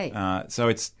 Okay. So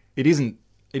it isn't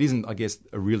I guess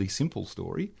a really simple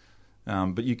story.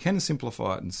 But you can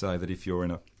simplify it and say that if you're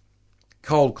in a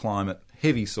cold climate,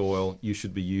 heavy soil, you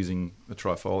should be using a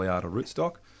trifoliata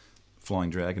rootstock, Flying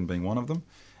Dragon being one of them.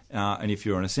 And if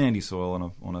you're in a sandy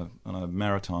soil on a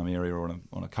maritime area or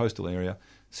on a coastal area,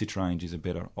 Citrange is a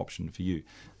better option for you.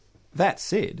 That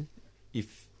said,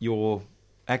 if you're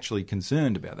actually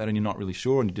concerned about that and you're not really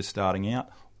sure and you're just starting out,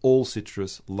 all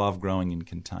citrus love growing in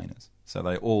containers. So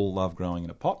they all love growing in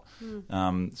a pot,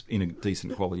 in a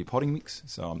decent quality potting mix.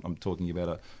 So I'm talking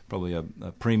about probably a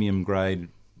premium grade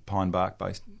pine bark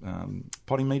based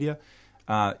potting media.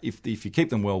 If you keep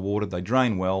them well watered, they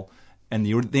drain well, and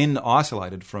you're then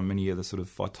isolated from many of the sort of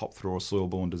phytophthora or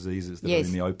soil-borne diseases that Yes. are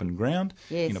in the open ground.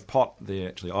 Yes. In a pot, they're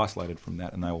actually isolated from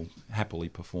that, and they will happily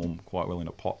perform quite well in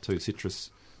a pot too. Citrus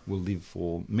will live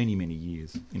for many, many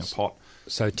years in a pot.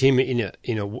 So, Tim, in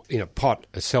a pot,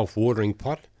 a self-watering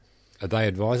pot, are they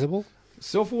advisable?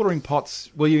 Self-watering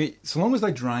pots, so long as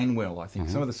they drain well, I think.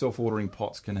 Some of the self-watering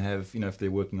pots can have, if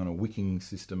they're working on a wicking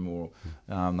system or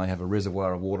they have a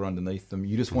reservoir of water underneath them,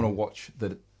 you just want to watch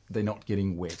that they're not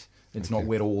getting wet. It's not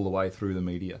wet all the way through the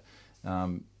media.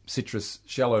 Citrus,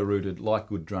 shallow-rooted, like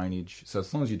good drainage. So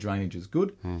as long as your drainage is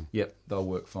good, they'll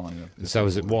work fine. So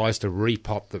is it wise to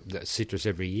repot the citrus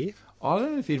every year? I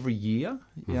don't know if every year,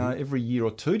 every year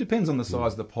or two. Depends on the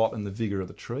size of the pot and the vigour of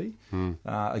the tree.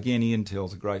 Again, Ian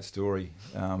tells a great story.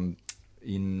 I'm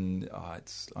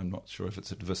not sure if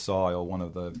it's at Versailles or one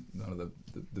of the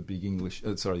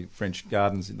big French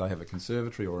gardens. They have a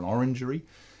conservatory or an orangery,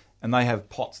 and they have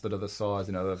pots that are the size,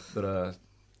 that are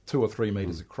 2 or 3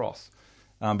 metres across.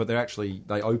 But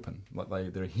they open,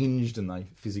 they're hinged and they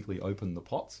physically open the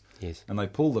pots. Yes. And they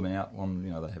pull them out on,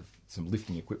 they have some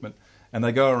lifting equipment, and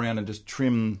they go around and just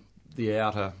trim the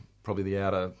outer 5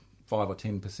 or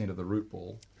 10% of the root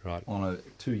ball on a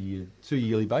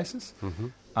 2-yearly basis,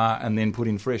 and then put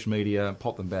in fresh media,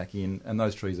 pot them back in, and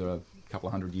those trees are a couple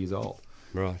of 100 years old.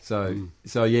 Right.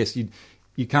 So yes,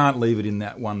 you can't leave it in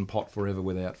that one pot forever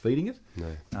without feeding it,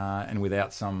 and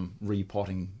without some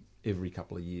repotting every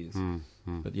couple of years.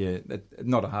 But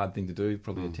not a hard thing to do,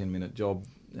 probably a 10-minute job,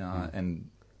 and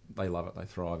they love it, they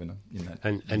thrive in that.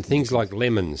 And things like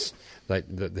lemons,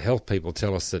 the health people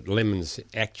tell us that lemons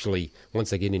actually,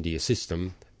 once they get into your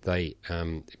system, they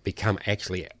become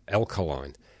actually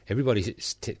alkaline. Everybody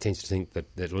tends to think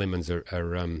that lemons are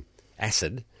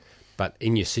acid, but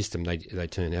in your system they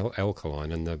turn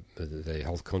alkaline, and the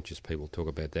health conscious people talk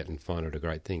about that and find it a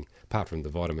great thing, apart from the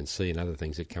vitamin C and other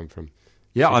things that come from.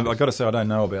 Yeah, I've got to say I don't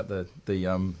know about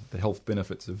the health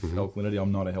benefits of alkalinity.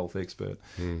 I'm not a health expert,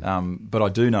 but I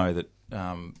do know that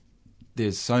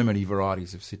there's so many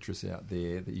varieties of citrus out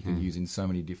there that you can use in so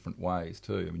many different ways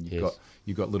too. I mean,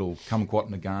 you've got little kumquat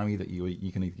nagami that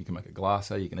you can make a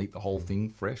glacé. You can eat the whole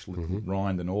thing fresh,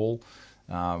 rind and all.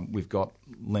 We've got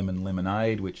lemon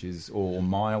lemonade, or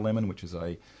Maya lemon, which is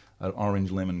an orange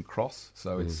lemon cross,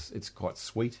 so it's quite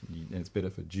sweet, and it's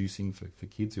better for juicing for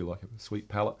kids who like a sweet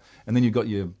palate. And then you've got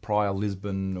your Prior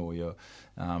Lisbon, or your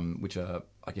which are,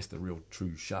 I guess, the real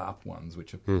true sharp ones,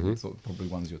 which are probably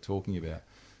ones you're talking about.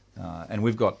 And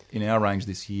we've got in our range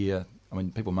this year, I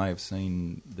mean, people may have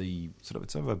seen it's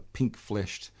sort of a pink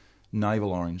fleshed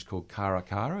navel orange called Cara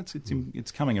Cara.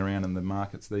 It's coming around in the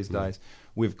markets these days.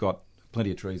 We've got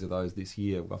plenty of trees of those this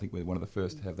year. I think we're one of the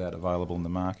first to have that available in the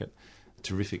market.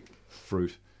 Terrific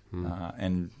fruit,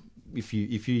 and if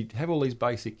you have all these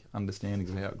basic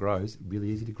understandings of how it grows, it's really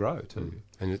easy to grow too.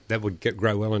 And that would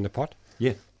grow well in the pot?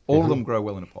 Yeah, all of them grow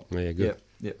well in a pot. Yeah, good.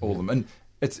 Yeah, all of them. And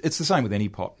it's the same with any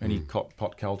pot. Any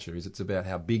pot culture is it's about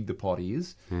how big the pot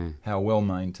is, how well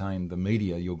maintained the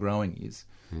media you're growing is,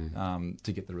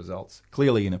 to get the results.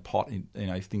 Clearly, in a pot,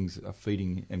 if things are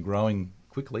feeding and growing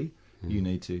quickly, you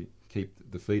need to keep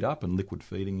the feed up and liquid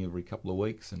feeding every couple of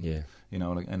weeks, and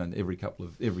and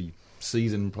every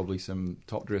season probably some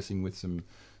top dressing with some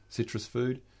citrus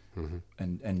food,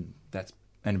 and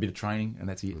a bit of training, and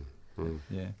that's it.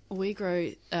 Yeah. We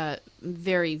grow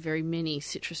very, very many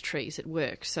citrus trees at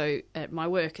work. So at my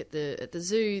work at the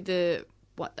zoo,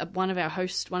 one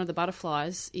of the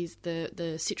butterflies is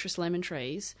the citrus lemon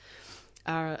trees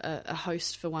are a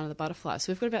host for one of the butterflies.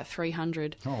 So we've got about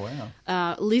 300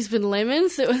 Lisbon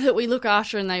lemons that we look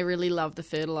after, and they really love the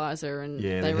fertiliser, and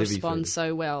they respond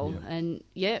so well.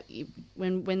 Yeah.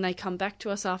 And when they come back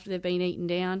to us after they've been eaten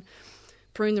down,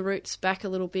 prune the roots back a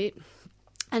little bit.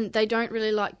 And they don't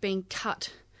really like being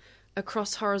cut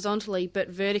across horizontally, but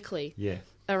vertically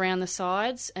around the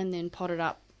sides, and then pot it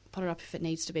up if it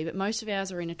needs to be. But most of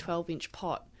ours are in a 12-inch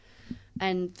pot,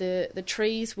 and the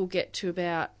trees will get to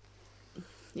about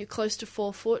close to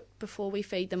 4 foot before we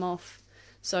feed them off.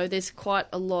 So there's quite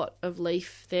a lot of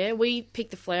leaf there. We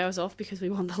pick the flowers off because we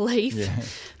want the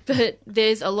leaf, but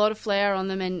there's a lot of flower on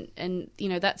them, and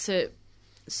that's a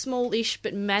small-ish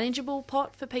but manageable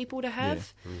pot for people to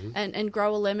have, and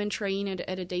grow a lemon tree in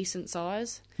at a decent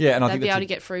size. Yeah, and I they'd think be able to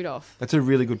get fruit off. That's a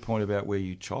really good point about where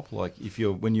you chop. Like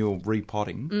when you're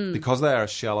repotting, because they are a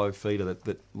shallow feeder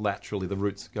that laterally the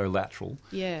roots go lateral.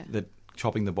 Yeah, that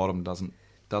chopping the bottom doesn't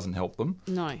help them.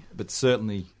 No, but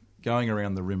certainly going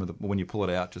around the rim of when you pull it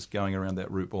out, just going around that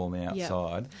root ball on the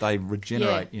outside, they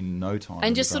regenerate in no time.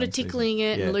 And just sort of tickling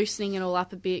it and loosening it all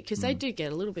up a bit, because they do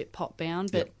get a little bit pot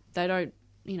bound, but they don't.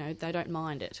 They don't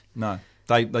mind it. No,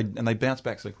 they bounce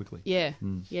back so quickly. Yeah,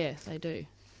 yeah, they do.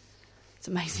 It's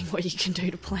amazing what you can do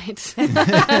to plants.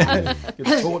 They're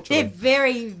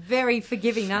very, very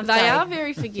forgiving, aren't they? They are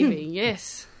very forgiving,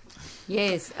 yes.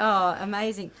 Yes, oh,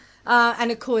 amazing.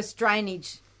 And, of course,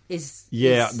 drainage is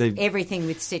everything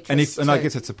with citrus. And I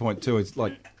guess that's the point too. It's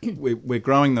like we're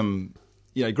growing them,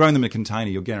 growing them in a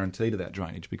container, you're guaranteed of that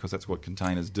drainage because that's what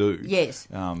containers do. Yes.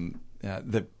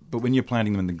 But when you're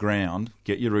planting them in the ground,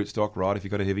 get your rootstock right. If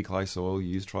you've got a heavy clay soil,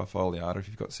 use trifoliata. If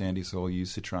you've got sandy soil,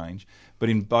 use citrange. But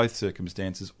in both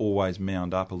circumstances, always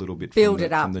mound up a little bit from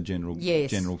the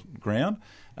general ground,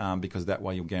 because that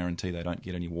way you'll guarantee they don't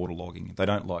get any waterlogging. They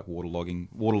don't like waterlogging.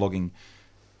 Waterlogging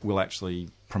will actually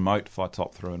promote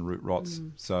phytophthora and root rots.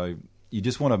 So you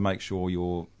just want to make sure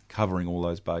you're covering all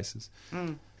those bases.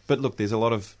 But look, there's a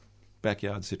lot of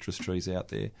backyard citrus trees out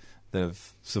there that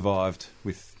have survived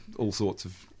with all sorts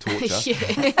of torture.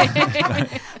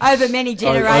 Over many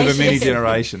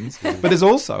generations. But there's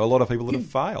also a lot of people that have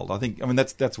failed.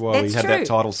 That's why we had that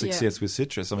title, Success with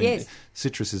Citrus.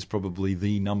 Citrus is probably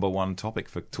the number one topic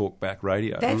for talkback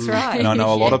radio. That's right. And I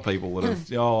know a lot of people that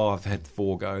have, I've had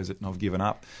 4 goes at it and I've given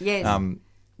up. Yes.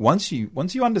 Once you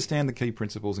understand the key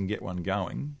principles and get one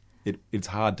going, it's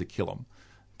hard to kill them.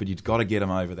 But you've got to get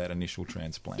them over that initial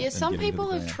transplant. Yeah, some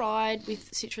people have tried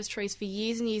with citrus trees for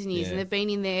years and years and years, and they've been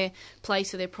in their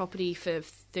place or their property for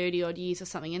 30-odd years or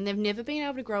something, and they've never been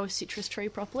able to grow a citrus tree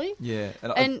properly. Yeah.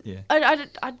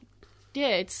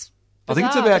 It's I think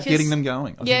it's about getting them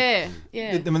going. Yeah.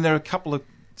 I mean, there are a couple of...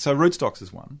 So rootstocks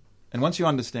is one. And once you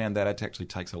understand that, it actually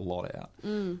takes a lot out.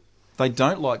 They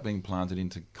don't like being planted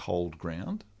into cold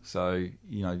ground. So,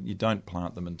 you don't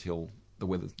plant them until...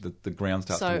 the ground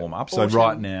starts to warm up. So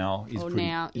right now is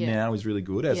now is really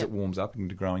good as it warms up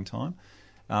into growing time.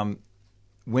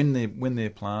 When they're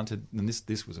planted, and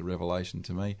this was a revelation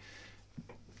to me,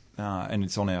 and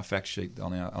it's on our fact sheet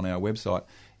on our website,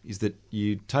 is that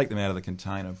you take them out of the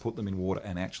container and put them in water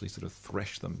and actually sort of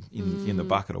thresh them in the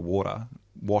bucket of water,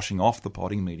 washing off the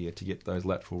potting media to get those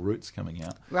lateral roots coming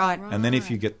out. Right. And then if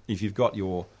you've got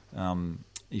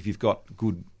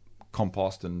good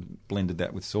compost and blended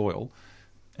that with soil,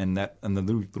 and the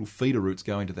little feeder roots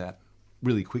go into that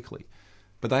really quickly.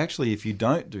 But they actually, if you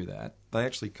don't do that, they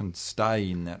actually can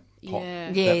stay in that pot,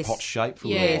 that pot shape for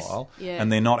a little while,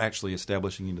 and they're not actually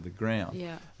establishing into the ground.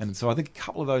 Yeah. And so I think a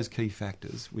couple of those key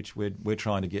factors, which we're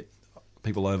trying to get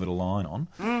people over the line on,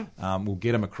 will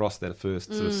get them across that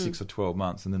first sort of 6 or 12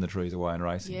 months, and then the tree's away and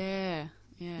racing.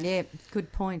 Yeah,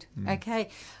 good point. Okay.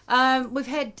 We've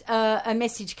had a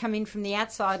message come in from the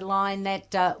outside line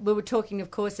that we were talking, of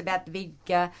course, about the big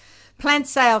plant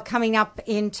sale coming up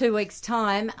in 2 weeks'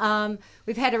 time.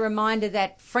 We've had a reminder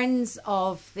that friends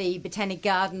of the Botanic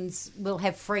Gardens will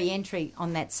have free entry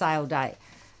on that sale day.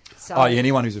 So, Oh, yeah,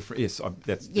 anyone who's a friend. Yes,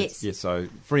 Yes. yes. So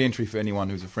free entry for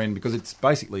anyone who's a friend, because it's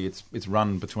basically it's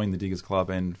run between the Diggers Club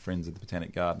and Friends of the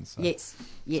Botanic Gardens. So. Yes.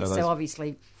 So So those-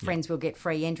 obviously, friends will get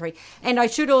free entry. And I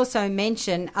should also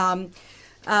mention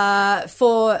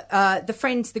for the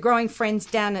friends, the growing friends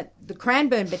down at the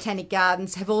Cranbourne Botanic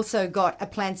Gardens have also got a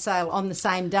plant sale on the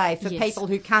same day for Yes. people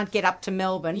who can't get up to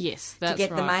Melbourne Yes, to that's get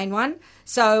the right. main one.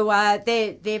 So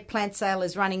their plant sale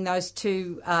is running those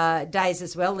 2 days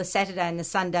as well, the Saturday and the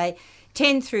Sunday,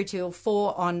 10 through till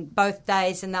 4 on both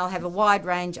days, and they'll have a wide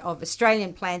range of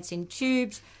Australian plants in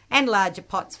tubes and larger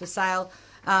pots for sale,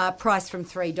 priced from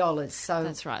 $3. So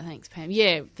That's right. Thanks, Pam.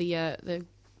 Yeah, the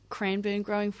Cranbourne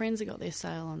Growing Friends have got their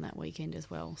sale on that weekend as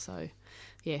well. So,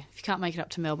 yeah, if you can't make it up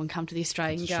to Melbourne, come to the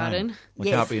Australian It's a shame. Garden. We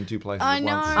Yes. can't be in 2 places I at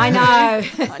know. once.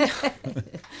 I know.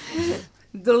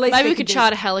 The least Maybe we can could do-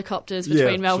 charter helicopters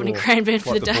between Yeah, Melbourne and sure. Cranbourne It's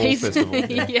for like the the Fall days. Festival,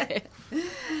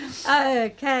 Yeah.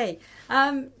 Okay.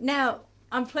 Now,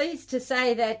 I'm pleased to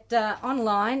say that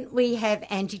online we have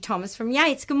Angie Thomas from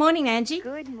Yates. Good morning, Angie.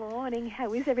 Good morning.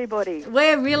 How is everybody?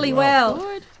 We're really well.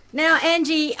 Good. Now,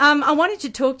 Angie, I wanted to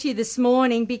talk to you this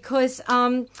morning because,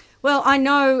 well, I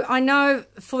know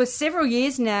for several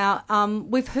years now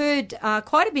we've heard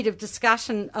quite a bit of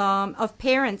discussion of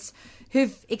parents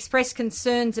who've expressed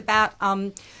concerns about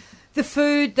the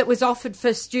food that was offered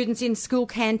for students in school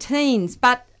canteens,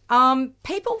 but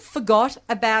people forgot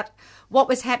about what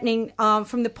was happening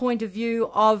from the point of view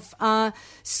of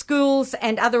schools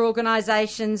and other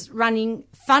organisations running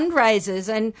fundraisers.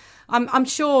 And I'm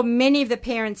sure many of the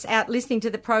parents out listening to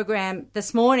the program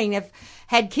this morning have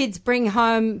had kids bring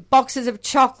home boxes of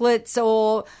chocolates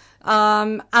or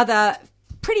other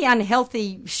pretty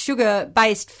unhealthy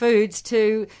sugar-based foods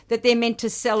that they're meant to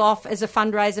sell off as a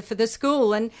fundraiser for the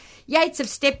school. And Yates have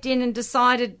stepped in and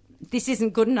decided this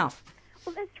isn't good enough.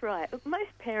 Well, that's right. Look,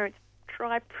 most parents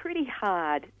try pretty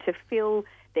hard to fill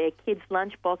their kids'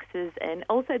 lunch boxes, and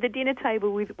also the dinner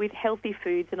table with healthy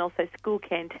foods, and also school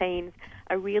canteens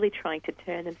are really trying to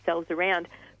turn themselves around.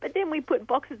 But then we put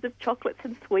boxes of chocolates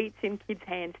and sweets in kids'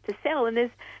 hands to sell, and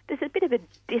there's a bit of a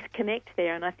disconnect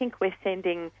there, and I think we're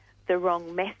sending the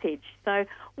wrong message. So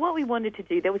what we wanted to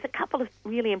do, there was a couple of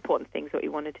really important things that we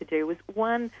wanted to do. Was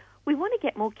one, we want to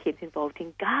get more kids involved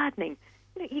in gardening.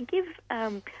 You give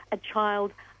a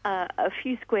child a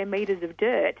few square metres of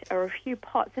dirt or a few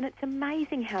pots, and it's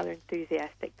amazing how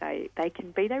enthusiastic they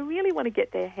can be. They really want to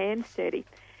get their hands dirty.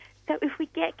 So if we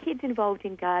get kids involved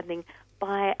in gardening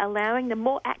by allowing them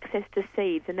more access to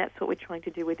seeds, and that's what we're trying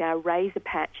to do with our Razor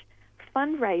Patch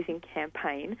fundraising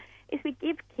campaign, is we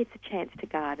give kids a chance to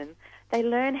garden. They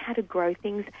learn how to grow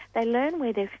things. They learn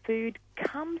where their food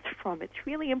comes from. It's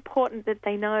really important that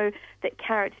they know that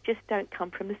carrots just don't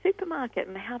come from the supermarket,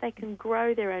 and how they can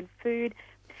grow their own food.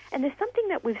 And there's something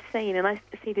that we've seen, and I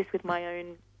see this with my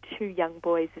own 2 young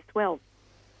boys as well.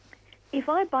 If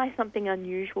I buy something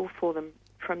unusual for them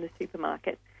from the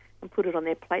supermarket and put it on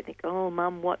their plate, they go, "Oh,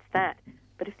 Mum, what's that?"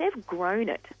 But if they've grown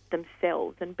it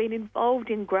themselves and been involved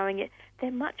in growing it,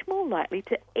 they're much more likely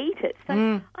to eat it.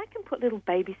 So I can put little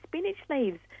baby spinach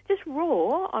leaves just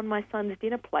raw on my son's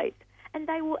dinner plate, and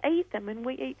they will eat them. And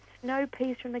we eat snow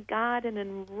peas from the garden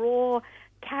and raw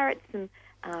carrots and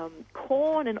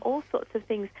corn and all sorts of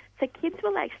things. So kids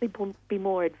will actually be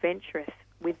more adventurous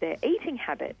with their eating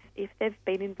habits if they've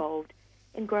been involved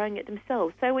in growing it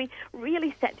themselves. So we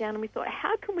really sat down and we thought,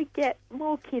 how can we get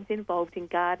more kids involved in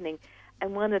gardening?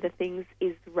 And one of the things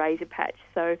is Razor Patch.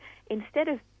 So instead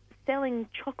of selling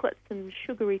chocolates and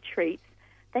sugary treats,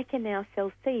 they can now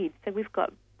sell seeds. So we've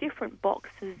got different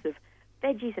boxes of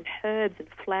veggies and herbs and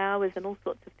flowers and all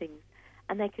sorts of things.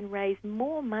 And they can raise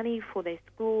more money for their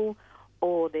school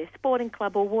or their sporting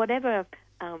club or whatever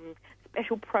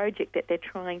special project that they're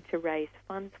trying to raise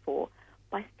funds for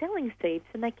by selling seeds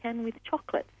than they can with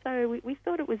chocolate. So we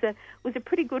thought it was a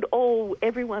pretty good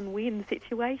everyone win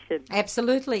situation.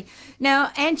 Absolutely.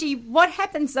 Now, Angie, what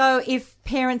happens though if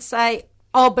parents say,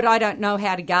 "Oh, but I don't know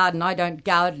how to garden. I don't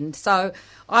garden, so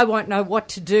I won't know what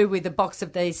to do with a box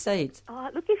of these seeds"?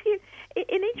 Look,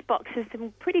 in each box there's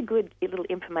some pretty good little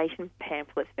information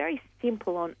pamphlets, very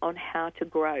simple on how to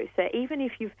grow. So even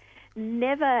if you've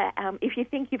never, if you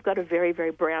think you've got a very,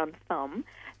 very brown thumb,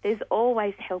 there's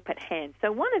always help at hand.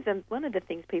 So one of the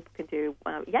things people can do,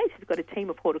 Yates has got a team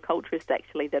of horticulturists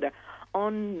actually that are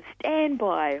on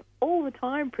standby all the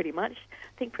time pretty much.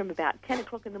 I think from about 10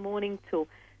 o'clock in the morning till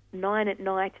 9 at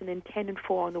night, and then 10 and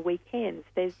 4 on the weekends.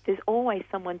 There's always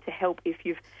someone to help if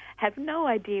you have no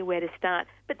idea where to start.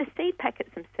 But the seed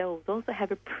packets themselves also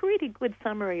have a pretty good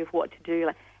summary of what to do,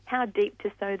 like how deep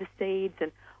to sow the seeds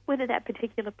and whether that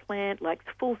particular plant likes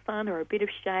full sun or a bit of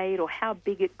shade or how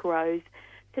big it grows.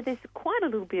 So there's quite a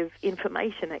little bit of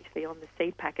information actually on the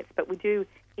seed packets, but we do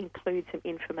include some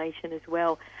information as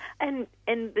well. And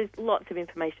there's lots of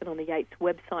information on the Yates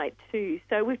website too.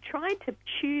 So we've tried to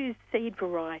choose seed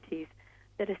varieties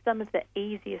that are some of the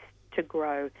easiest to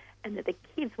grow and that the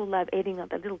kids will love eating, like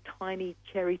the little tiny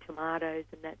cherry tomatoes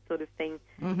and that sort of thing.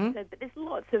 Mm-hmm. So there's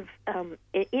lots of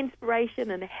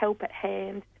inspiration and help at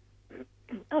hand.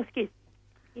 Oh, excuse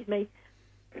me.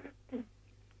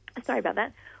 Sorry about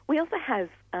that. We also have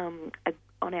on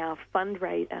our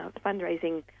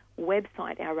fundraising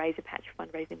website, our Razor Patch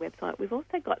fundraising website, we've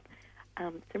also got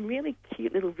some really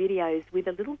cute little videos with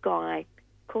a little guy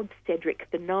called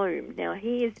Cedric the Gnome. Now,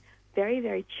 he is very,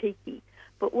 very cheeky,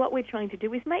 but what we're trying to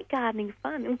do is make gardening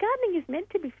fun. And gardening is meant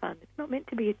to be fun. It's not meant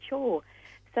to be a chore.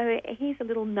 So he's a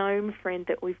little gnome friend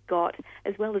that we've got,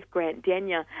 as well as Grant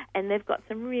Denyer, and they've got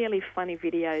some really funny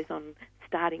videos on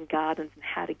starting gardens and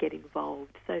how to get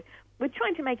involved. So we're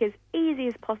trying to make it as easy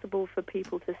as possible for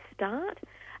people to start.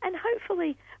 And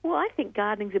hopefully, well, I think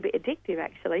gardening's a bit addictive,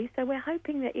 actually. So we're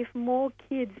hoping that if more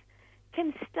kids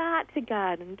can start to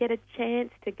garden, get a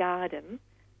chance to garden,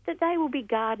 that they will be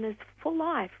gardeners for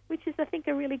life, which is, I think,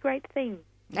 a really great thing.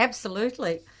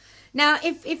 Absolutely. Now,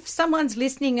 if someone's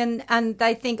listening and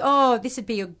they think, oh, this would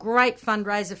be a great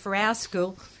fundraiser for our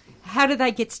school, how do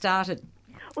they get started?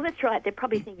 Well, that's right. They're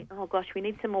probably thinking, oh, gosh, we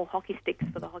need some more hockey sticks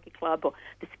for the hockey club, or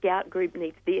the scout group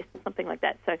needs this, or something like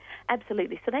that. So,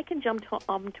 absolutely. So they can jump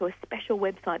onto a special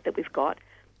website that we've got,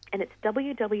 and it's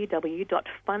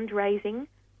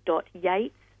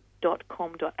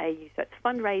www.fundraising.yates.com.au. So it's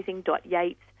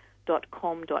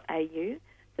fundraising.yates.com.au.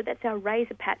 So that's our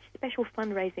Razor Patch special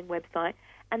fundraising website.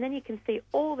 And then you can see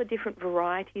all the different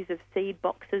varieties of seed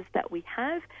boxes that we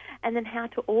have and then how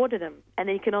to order them. And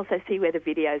then you can also see where the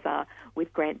videos are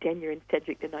with Grant Denyer and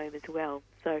Cedric the Gnome as well.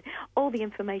 So all the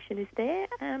information is there,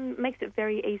 makes it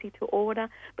very easy to order.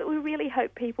 But we really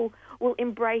hope people will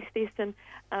embrace this and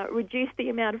reduce the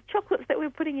amount of chocolates that we're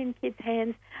putting in kids'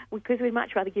 hands, because we'd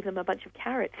much rather give them a bunch of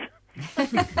carrots.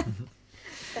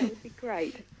 That would be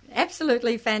great.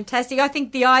 Absolutely fantastic. I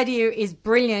think the idea is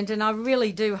brilliant, and I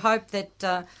really do hope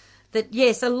that,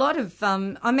 yes, a lot of,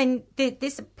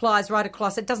 this applies right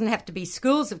across. It doesn't have to be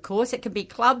schools, of course. It can be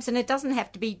clubs, and it doesn't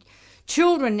have to be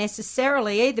children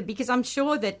necessarily either, because I'm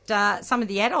sure that some of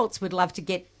the adults would love to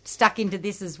get stuck into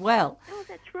this as well. Oh,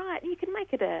 that's right. You can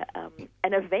make it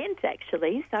an event,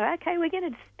 actually. So, okay, we're going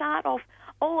to start off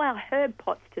all our herb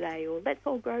pots today, or let's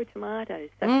all grow tomatoes.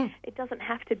 So it doesn't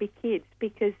have to be kids,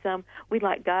 because we'd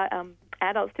like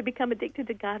adults to become addicted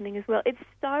to gardening as well. It's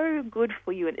so good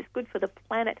for you, and it's good for the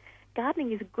planet.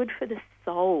 Gardening is good for the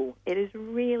soul. It is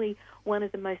really one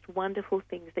of the most wonderful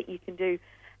things that you can do,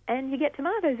 and you get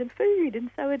tomatoes and food, and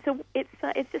so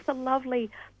it's just a lovely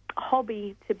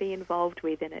hobby to be involved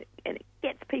with, and it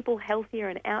gets people healthier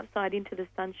and outside into the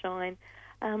sunshine,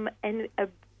 and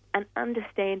an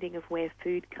understanding of where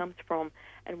food comes from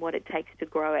and what it takes to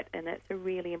grow it, and that's a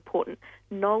really important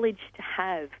knowledge to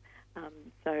have.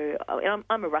 So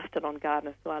I'm a rusted-on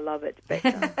gardener, so I love it. But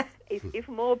if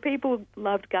more people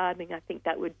loved gardening, I think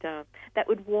that would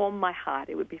warm my heart.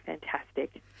 It would be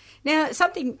fantastic. Now,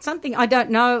 something I don't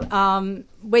know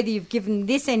whether you've given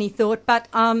this any thought, but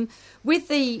with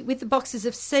the boxes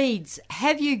of seeds,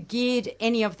 have you geared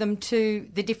any of them to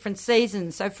the different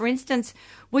seasons? So, for instance,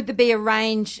 would there be a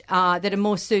range that are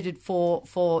more suited for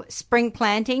spring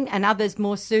planting and others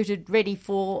more suited, ready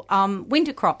for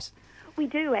winter crops? We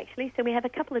do, actually. So we have a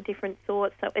couple of different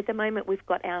sorts. So at the moment we've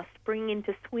got our spring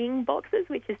into swing boxes,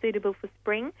 which is suitable for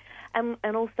spring. And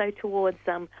also towards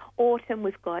autumn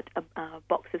we've got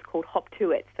boxes called Hop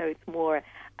to It. So it's more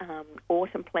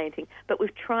autumn planting. But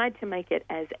we've tried to make it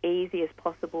as easy as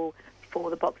possible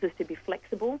for the boxes to be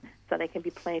flexible, so they can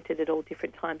be planted at all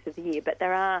different times of the year. But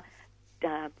there are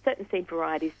certain seed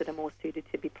varieties that are more suited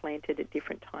to be planted at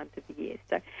different times of the year.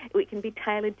 So it can be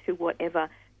tailored to whatever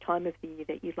time of the year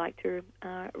that you'd like to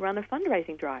run a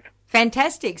fundraising drive.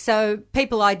 Fantastic. So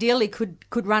people ideally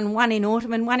could run one in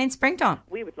autumn and one in springtime.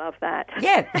 We would love that.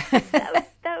 Yeah.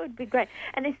 that would be great.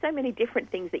 And there's so many different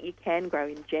things that you can grow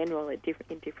in general in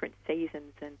different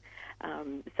seasons. And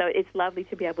so it's lovely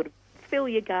to be able to fill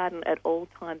your garden at all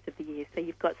times of the year. So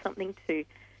you've got something to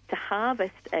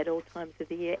harvest at all times of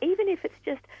the year, even if it's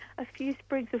just a few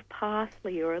sprigs of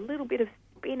parsley or a little bit of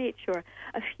spinach or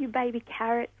a few baby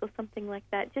carrots or something like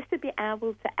that, just to be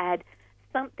able to add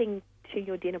something to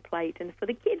your dinner plate and for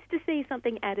the kids to see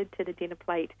something added to the dinner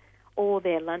plate or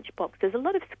their lunch boxes. A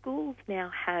lot of schools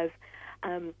now have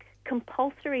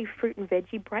compulsory fruit and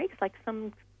veggie breaks, like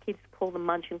some kids call them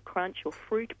munch and crunch or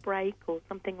fruit break or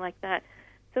something like that.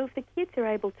 So if the kids are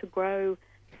able to grow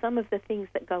some of the things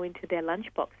that go into their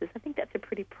lunchboxes, I think that's a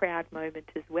pretty proud moment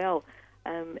as well.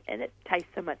 And it tastes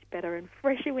so much better and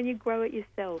fresher when you grow it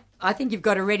yourself. I think you've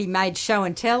got a ready-made show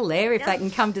and tell there if they can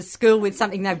come to school with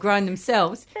something they've grown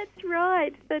themselves. That's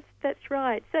right. That's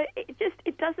right. So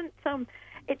it doesn't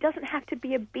have to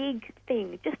be a big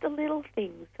thing, just a little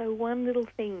thing. So one little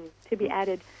thing to be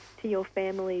added to your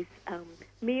family's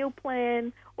meal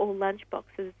plan or lunch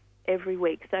boxes every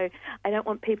week. So I don't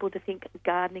want people to think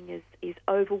gardening is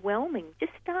overwhelming.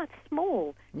 Just start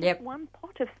small. Yep. Just one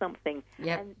pot of something.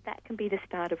 Yep. And that can be the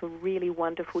start of a really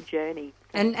wonderful journey.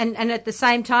 And at the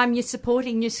same time, you're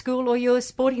supporting your school or your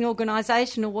sporting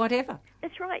organisation or whatever.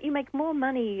 That's right. You make more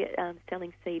money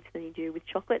selling seeds than you do with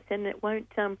chocolates, and it won't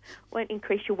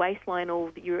increase your waistline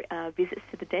or your visits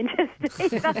to the dentist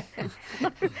either.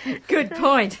 Good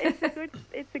point.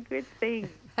 It's a good thing.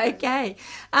 Okay.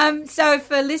 So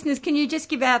for listeners, can you just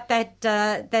give out that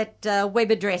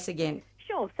web address again?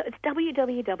 Sure. So it's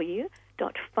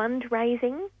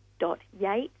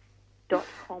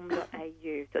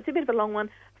www.fundraising.yates.com.au. So it's a bit of a long one.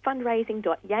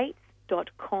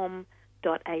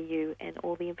 fundraising.yates.com.au, and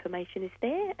all the information is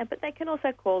there. But they can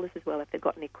also call us as well if they've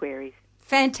got any queries.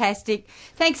 Fantastic.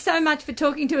 Thanks so much for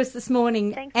talking to us this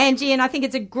morning, Thanks. Angie, and I think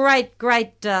it's a great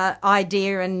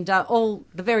idea, and all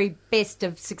the very best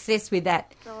of success with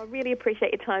that. Oh, I really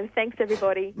appreciate your time. Thanks,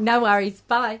 everybody. No worries.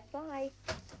 Bye. Bye.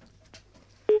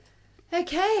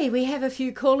 Okay, we have a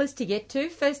few callers to get to.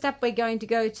 First up, we're going to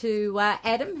go to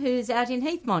Adam, who's out in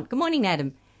Heathmont. Good morning,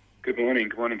 Adam. Good morning.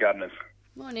 Good morning, gardeners.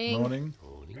 Morning. Morning.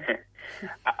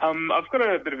 I've got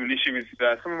a bit of an issue with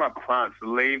some of my plants. The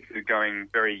leaves are going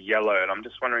very yellow, and I'm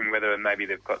just wondering whether maybe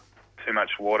they've got too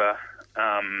much water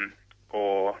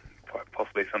or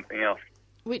possibly something else.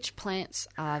 Which plants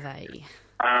are they?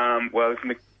 Well, it's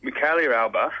Micaelia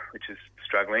alba, which is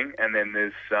struggling, and then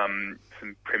there's some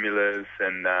primulas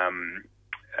and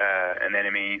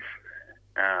anemones,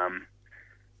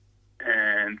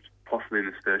 and possibly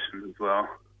nasturtiums as well.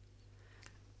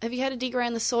 Have you had a dig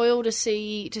around the soil to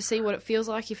see what it feels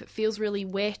like, if it feels really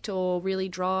wet or really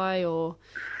dry or...?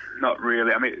 Not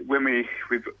really. I mean, when we've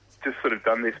just sort of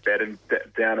done this bed and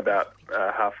down about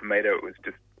half a metre, it was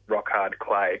just rock-hard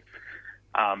clay.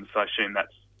 So I assume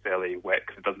that's fairly wet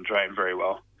because it doesn't drain very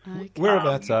well. Okay.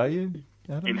 Whereabouts are you,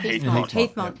 Adam? In Heathmont.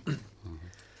 Heathmont.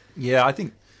 Yeah, I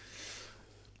think...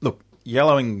 Look,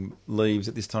 yellowing leaves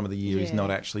at this time of the year is Yeah. not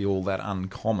actually all that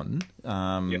uncommon.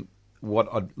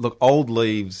 Old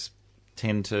leaves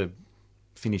tend to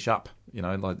finish up. You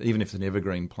know, like even if it's an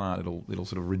evergreen plant, it'll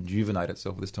sort of rejuvenate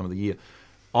itself at this time of the year.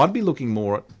 I'd be looking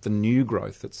more at the new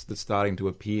growth that's starting to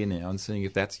appear now and seeing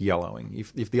if that's yellowing.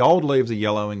 If the old leaves are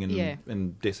yellowing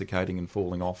and desiccating and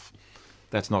falling off,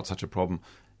 that's not such a problem.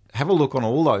 Have a look on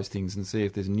all those things and see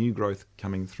if there's new growth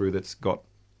coming through that's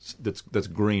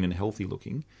green and healthy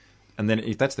looking. And then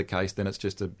if that's the case, then it's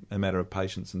just a matter of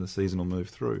patience and the season will move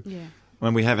through. Yeah.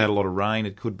 When we have had a lot of rain,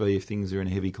 it could be if things are in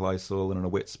heavy clay soil and in a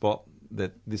wet spot,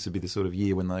 that this would be the sort of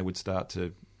year when they would start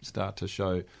to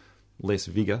show less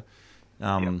vigour.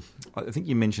 I think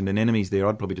you mentioned anemones there.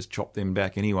 I'd probably just chop them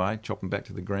back anyway, chop them back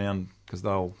to the ground because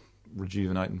they'll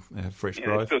rejuvenate and have fresh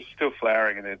growth. They're still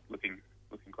flowering and they're looking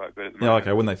quite good at the Yeah, moment.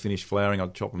 okay. When they finish flowering,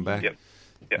 I'd chop them back. Yep.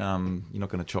 You're not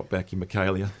going to chop back your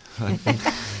Micaelia.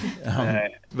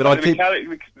 But I'd keep...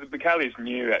 the Micaelia is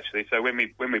new actually. So when we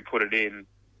put it in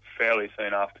fairly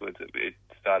soon afterwards, it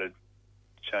started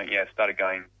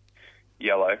going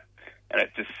yellow, and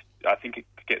it just I think it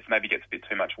gets a bit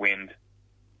too much wind,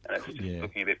 and it's just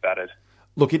looking a bit battered.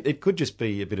 Look, it could just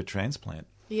be a bit of transplant.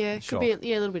 Yeah, it could Shock.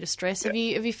 be a little bit of stress. Have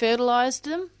you fertilised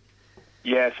them?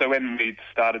 Yeah, so when we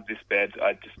started this bed,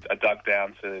 I dug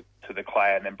down to the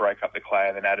clay and then broke up the clay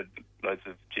and then added loads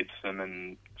of gypsum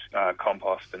and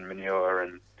compost and manure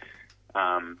and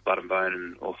blood and bone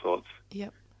and all sorts.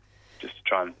 Yep. Just to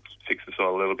try and fix the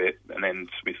soil a little bit, and then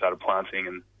we started planting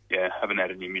and haven't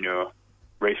added any manure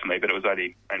recently, but it was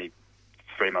only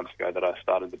 3 months ago that I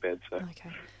started the bed. So Okay.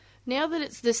 Now that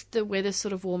it's the weather's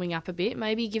sort of warming up a bit,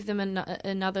 maybe give them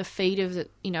another feed of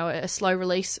a slow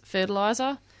release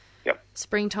fertiliser. Yep.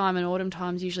 Springtime and autumn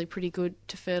time is usually pretty good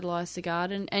to fertilise the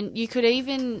garden, and you could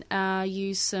even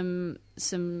use some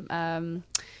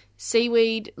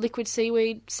seaweed, liquid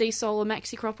seaweed, sea sol or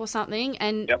maxi crop or something,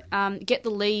 and get the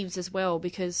leaves as well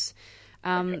because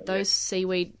those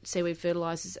seaweed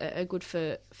fertilisers are good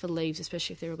for leaves,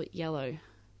 especially if they're a bit yellow.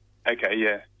 Okay,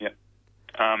 yeah. The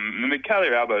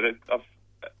Micaelia alba,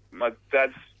 my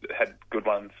dad's had good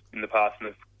ones in the past and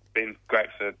they've been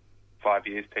great for 5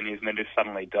 years, 10 years, and then just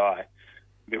suddenly die.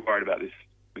 I'm a bit worried about this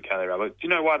Micaelia alba. Do you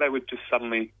know why they would just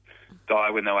suddenly die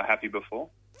when they were happy before?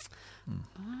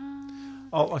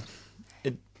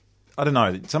 I I don't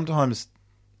know. Sometimes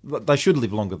they should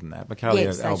live longer than that. Michaelia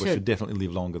Yes, they alba should. should definitely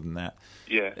live longer than that.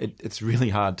 Yeah. It's really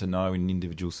hard to know in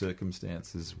individual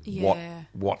circumstances Yeah.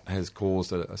 what has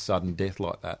caused a sudden death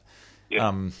like that.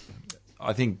 Yeah.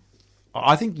 I think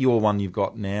your one you've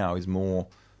got now is more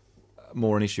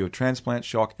an issue of transplant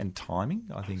shock and timing.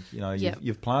 I think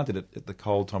you've planted it at the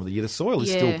cold time of the year. The soil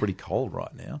is still pretty cold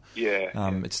right now.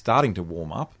 Yeah. It's starting to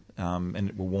warm up, and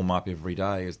it will warm up every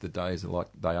day as the days are like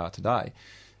they are today.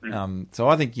 So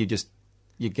I think you're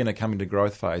going to come into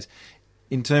growth phase.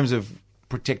 In terms of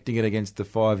protecting it against the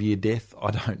 5-year death,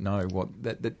 I don't know what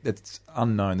that's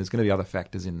unknown. There's going to be other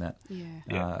factors in that.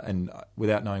 Yeah. And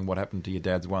without knowing what happened to your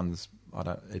dad's ones,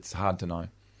 it's hard to know.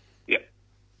 Yeah.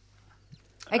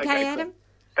 Okay, Adam?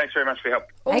 Thanks very much for your help.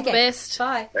 All the Okay. best.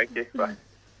 Bye. Thank you. Bye.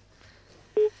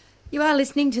 You are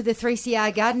listening to the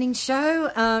 3CR Gardening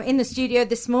Show. In the studio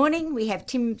this morning, we have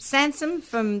Tim Sansom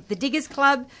from the Diggers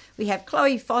Club. We have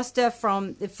Chloe Foster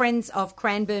from the Friends of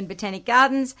Cranbourne Botanic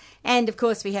Gardens. And, of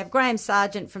course, we have Graham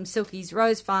Sargent from Silky's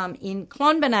Rose Farm in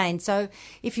Clonbinane. So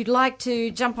if you'd like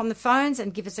to jump on the phones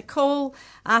and give us a call,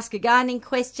 ask a gardening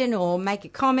question or make a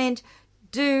comment,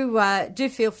 do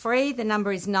feel free. The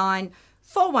number is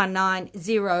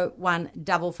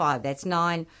 94190155. That's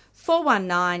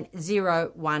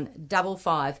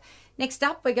 94190155. Next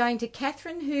up, we're going to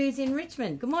Catherine, who's in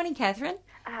Richmond. Good morning, Catherine.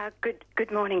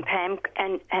 Good morning, Pam,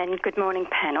 and good morning,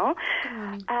 panel.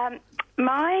 Good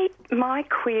morning. My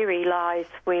query lies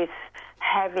with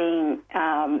having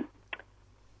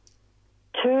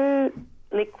 2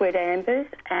 liquid ambers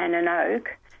and an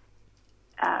oak,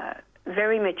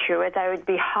 very mature. They would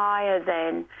be higher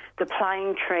than the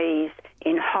plane trees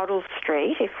in Hoddle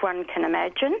Street, if one can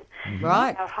imagine.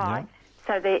 Right. How high.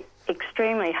 So they're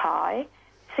extremely high,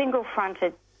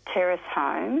 single-fronted terrace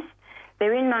homes.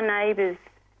 They're in my neighbour's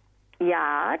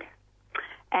yard,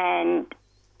 and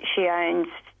she owns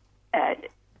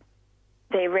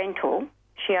their rental.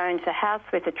 She owns the house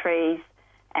with the trees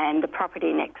and the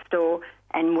property next door,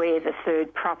 and we're the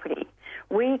third property.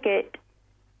 We get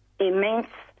immense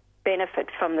benefit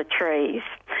from the trees,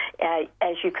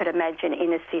 as you could imagine,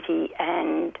 in a city,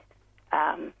 and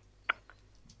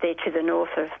they're to the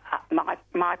north of my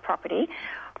property.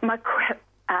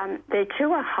 They're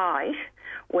to a height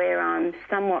where I'm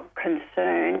somewhat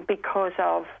concerned because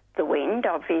of the wind,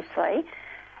 obviously,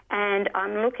 and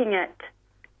I'm looking at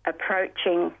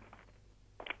approaching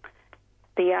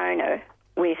the owner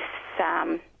with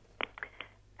the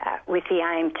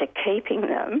aim to keeping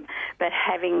them, but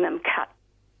having them cut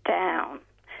down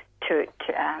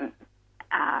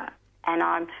and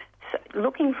I'm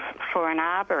looking for an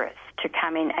arborist to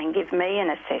come in and give me an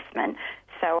assessment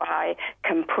so I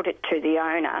can put it to the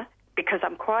owner, because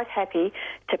I'm quite happy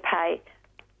to pay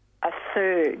a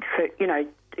third for,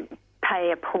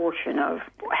 pay a portion of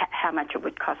how much it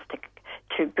would cost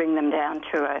to bring them down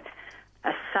to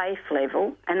a safe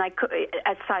level, and they could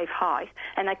a safe height,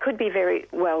 and they could be very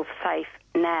well safe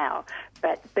now.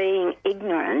 But being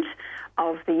ignorant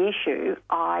of the issue,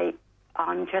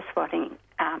 I'm just wanting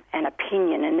an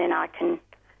opinion, and then I can,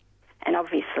 and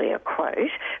obviously a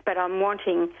quote, but I'm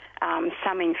wanting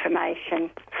some information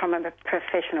from a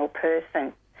professional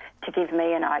person to give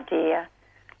me an idea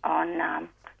on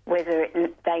whether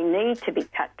they need to be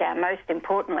cut down, most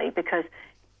importantly, because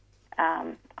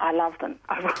I love them.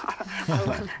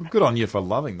 Good on you for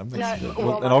loving them.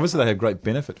 And obviously they have great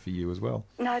benefit for you as well.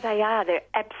 No, they are. They're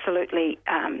absolutely,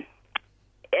 and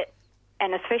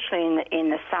especially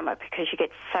in the summer, because you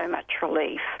get so much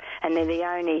relief, and they're the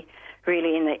only,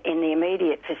 really in the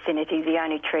immediate vicinity, the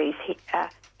only trees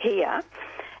here.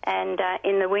 And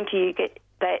in the winter you get,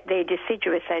 they're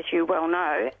deciduous, as you well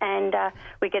know, and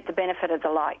we get the benefit of the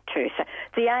light too. So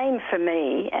the aim for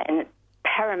me and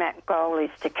paramount goal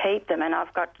is to keep them, and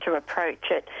I've got to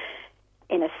approach it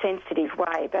in a sensitive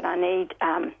way, but I need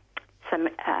some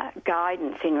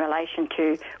guidance in relation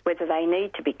to whether they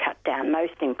need to be cut down,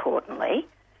 most importantly,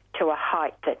 to a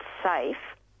height that's safe.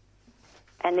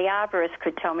 And the arborist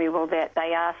could tell me, well, that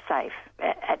they are safe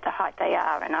at the height they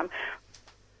are, and I'm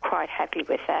quite happy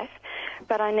with that.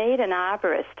 But I need an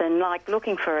arborist, and like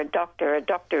looking for a doctor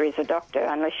is a doctor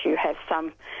unless you have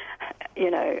some,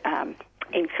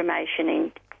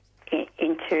 information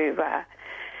into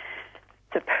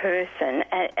the person,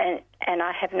 and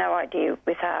I have no idea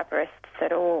with arborists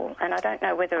at all, and I don't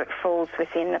know whether it falls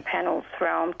within the panel's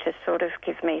realm to sort of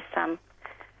give me some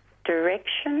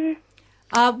direction.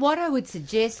 What I would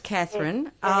suggest, Catherine,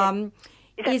 is that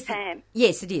Pam?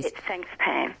 Yes, it is. Thanks,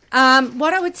 Pam.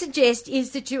 What I would suggest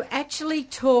is that you actually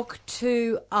talk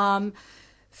to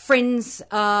Friends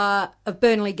of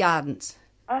Burnley Gardens.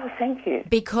 Oh, thank you.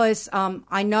 Because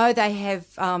I know they have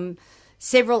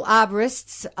several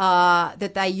arborists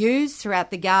that they use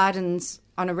throughout the gardens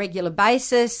on a regular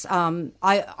basis.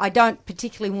 I don't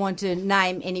particularly want to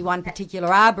name any one particular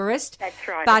arborist. That's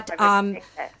right. But I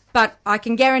respect that. but I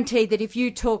can guarantee that if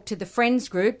you talk to the Friends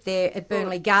group there at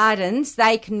Burnley Gardens,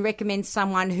 they can recommend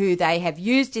someone who they have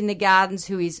used in the gardens,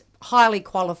 who is highly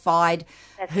qualified,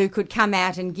 who could come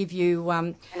out and give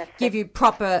you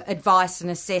proper advice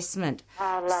and assessment.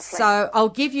 Oh, lovely. So I'll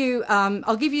give you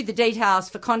the details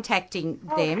for contacting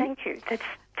them. Thank you.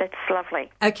 That's lovely.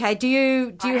 Okay. Do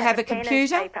you I have a pen and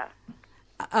computer? paper.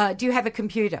 Do you have a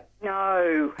computer?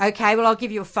 No. Okay. Well, I'll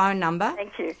give you a phone number.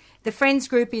 Thank you. The Friends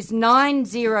group is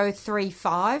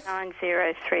 9035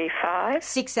 9035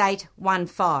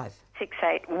 6815.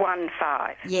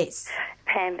 6815. Yes.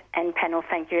 Pam and panel,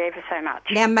 thank you ever so much.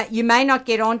 Now, you may not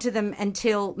get onto them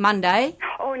until Monday.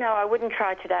 Oh no, I wouldn't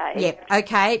try today. Yep.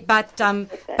 Okay. But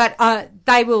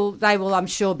they will, I'm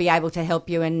sure, be able to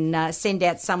help you and send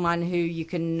out someone who you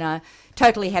can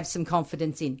totally have some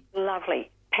confidence in. Lovely.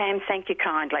 Pam, thank you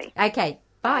kindly. Okay.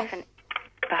 Bye.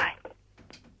 Bye.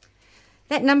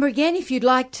 That number again, if you'd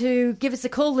like to give us a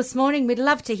call this morning, we'd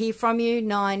love to hear from you,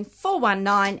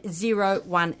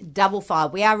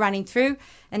 94190155. We are running through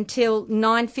until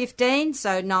 9:15,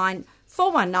 so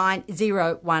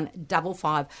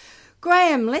 94190155.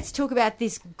 Graham, let's talk about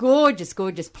this gorgeous,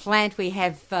 gorgeous plant we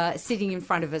have sitting in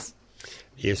front of us.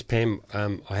 Yes, Pam,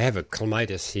 I have a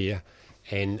clematis here,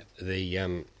 and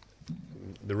the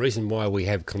reason why we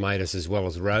have clematis as well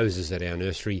as roses at our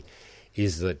nursery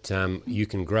is that you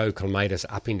can grow clematis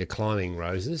up into climbing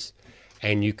roses,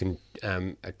 and you can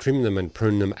trim them and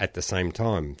prune them at the same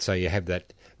time. So you have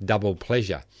that double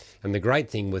pleasure. And the great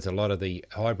thing with a lot of the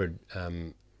hybrid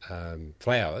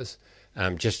flowers,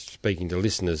 just speaking to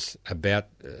listeners about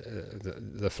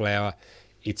the flower,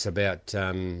 it's about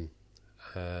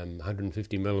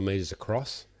 150 millimetres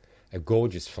across, a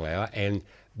gorgeous flower, and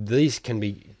these can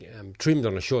be trimmed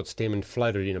on a short stem and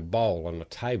floated in a bowl on a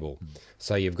table.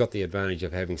 So you've got the advantage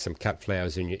of having some cut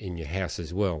flowers in your house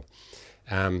as well.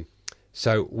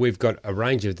 So we've got a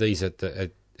range of these at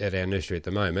our nursery at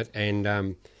the moment,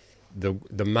 and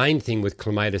the main thing with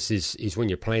clematis is when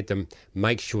you plant them,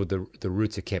 make sure the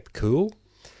roots are kept cool.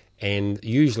 And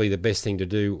usually the best thing to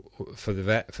do for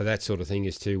that sort of thing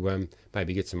is to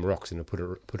maybe get some rocks and put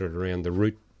it around the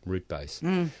root base.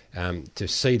 To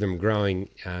see them growing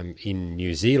in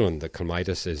New Zealand, the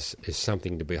clematis is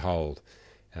something to behold.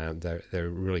 They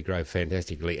really grow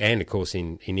fantastically, and of course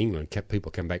in England,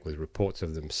 people come back with reports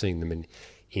of them seeing them in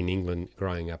England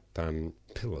growing up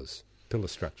pillar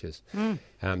structures.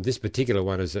 This particular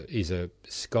one is a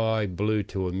sky blue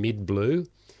to a mid blue.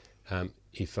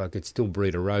 If I could still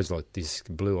breed a rose like this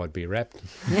blue, I'd be wrapped.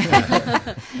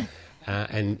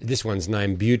 And this one's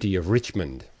named Beauty of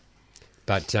Richmond.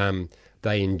 But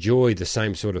they enjoy the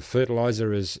same sort of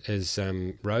fertiliser as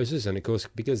roses, and of course,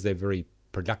 because they're very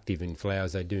productive in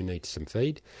flowers, they do need some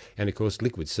feed. And of course,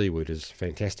 liquid seaweed is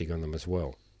fantastic on them as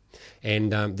well.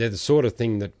 And they're the sort of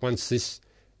thing that once this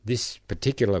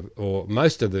particular, or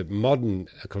most of the modern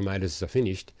clematis are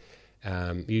finished,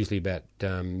 usually about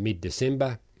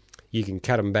mid-December, you can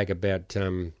cut them back about,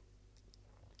 in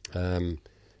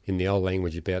the old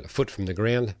language, about a foot from the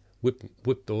ground.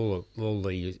 Whip all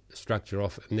the structure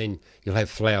off, and then you'll have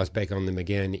flowers back on them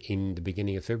again in the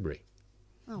beginning of February.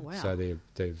 Oh, wow. So they're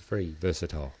very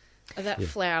versatile. That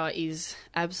flower is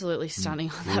absolutely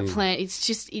stunning on that plant. It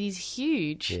is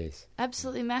huge. Yes,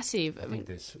 absolutely massive. I mean,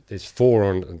 there's 4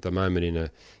 on at the moment in an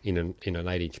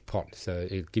 8-inch pot, so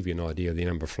it'll give you an idea of the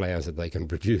number of flowers that they can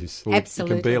produce. Well,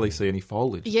 Absolutely, you can barely see any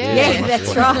foliage. Yeah,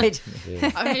 that's right.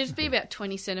 I mean, it'd be about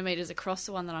 20 centimetres across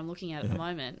the one that I'm looking at the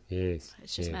moment. Yes,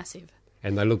 It's just massive.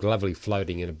 And they look lovely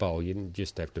floating in a bowl. You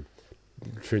just have to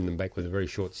trim them back with a very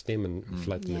short stem and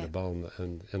float them in a bowl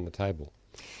and the table.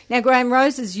 Now, Graham,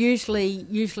 roses usually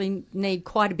need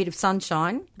quite a bit of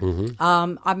sunshine.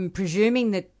 I'm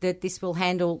presuming that this will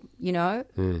handle,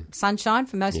 sunshine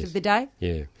for most of the day.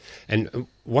 Yeah, and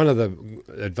one of the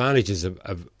advantages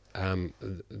of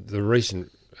the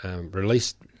recent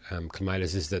released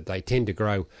clematis is that they tend to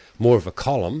grow more of a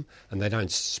column and they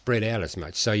don't spread out as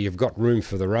much. So you've got room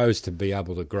for the rose to be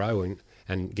able to grow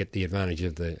and get the advantage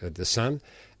of the sun.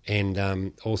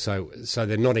 And also, so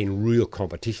they're not in real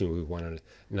competition with one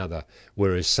another,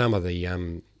 whereas some of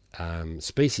the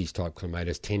species-type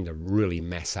clematis tend to really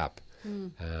mass up.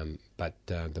 But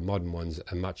the modern ones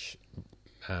are much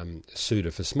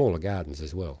suited for smaller gardens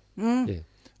as well. Yeah.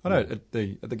 I know at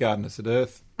the Gardeners at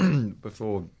Earth,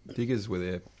 before diggers were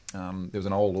there, there was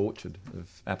an old orchard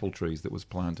of apple trees that was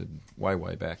planted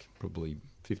way back, probably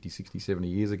 50, 60, 70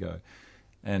 years ago.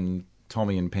 and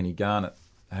Tommy and Penny Garnett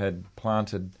had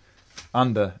planted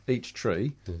under each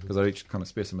tree, because they're each kind of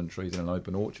specimen trees in an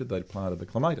open orchard, they'd planted the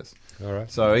clematis. All right.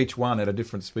 So each one had a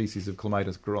different species of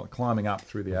clematis climbing up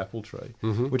through the apple tree,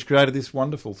 which created this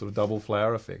wonderful sort of double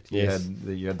flower effect. Yes.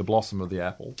 You had the blossom of the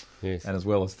apple, Yes. and as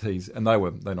well as these, and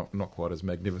they're not quite as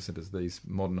magnificent as these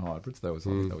modern hybrids. They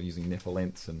were using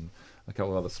nephelentes and a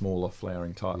couple of other smaller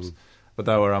flowering types, but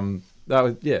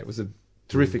it was a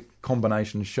terrific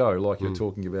combination show, like you're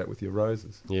talking about with your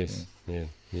roses. Yes, yeah.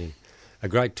 A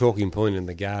great talking point in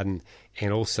the garden,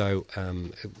 and also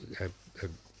a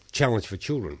challenge for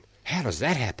children. How does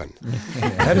that happen?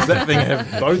 How does that thing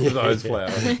have both of those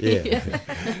flowers?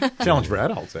 Yeah. Challenge for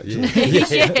adults, actually.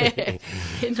 Yeah,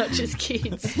 not just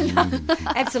kids.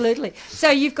 Absolutely. So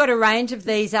you've got a range of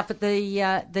these up at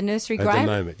the nursery, At Graham?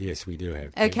 the moment, yes, we do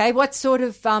have. Okay, what sort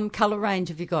of colour range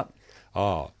have you got?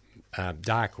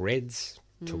 Dark reds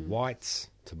to whites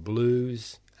to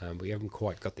blues. We haven't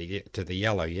quite got to the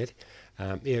yellow yet.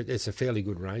 It's a fairly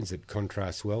good range that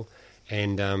contrasts well,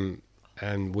 and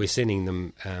we're sending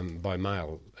them by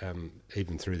mail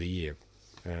even through the year.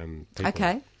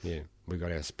 Okay. Yeah, we've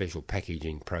got our special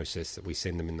packaging process that we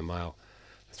send them in the mail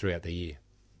throughout the year.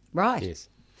 Right. Yes.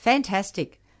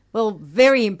 Fantastic. Well,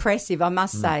 very impressive, I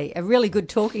must say. A really good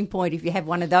talking point if you have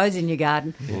one of those in your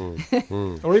garden.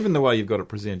 Or even the way you've got it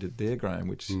presented there, Graham,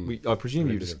 which I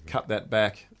presume you just cut that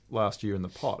back last year in the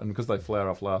pot, and because they flower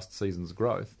off last season's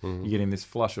growth, you're getting this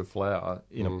flush of flower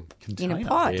in a container. In a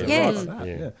pot, Yeah, yes. right like that,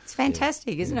 yeah. It's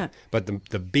fantastic, isn't it? But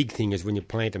the big thing is when you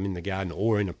plant them in the garden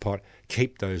or in a pot,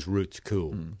 keep those roots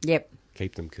cool. Yep.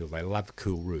 Keep them cool. They love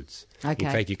cool roots. Okay.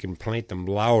 In fact, you can plant them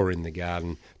lower in the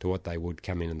garden to what they would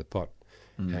come in the pot.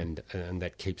 And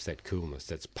that keeps that coolness.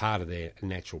 That's part of their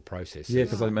natural process. Yeah,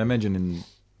 because I imagine in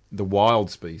the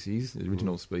wild species, the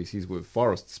original species, were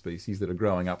forest species that are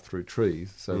growing up through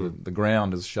trees, so the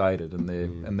ground is shaded and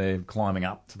they're climbing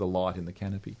up to the light in the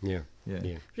canopy. Yeah.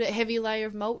 Put a heavy layer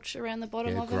of mulch around the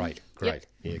bottom Yeah, of them. great. Yep.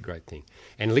 Yeah, great thing.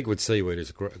 And liquid seaweed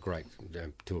is great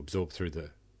to absorb through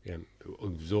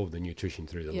absorb the nutrition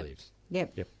through the leaves.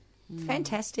 Yep. Yep.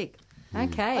 Fantastic. I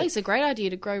Okay. think it's a great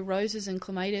idea to grow roses and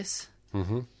clematis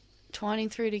twining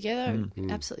through together.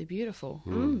 Absolutely beautiful.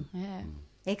 Yeah.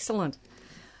 Excellent.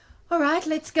 All right,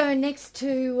 let's go next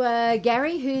to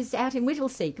Gary, who's out in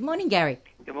Whittlesea. Good morning, Gary.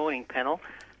 Good morning, panel.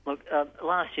 Look,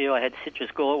 last year I had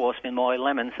citrus gall wasp in my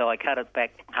lemon, so I cut it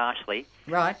back harshly.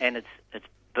 Right. And it's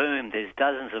boomed. There's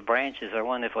dozens of branches. I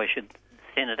wonder if I should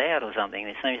thin it out or something.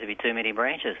 There seems to be too many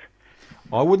branches.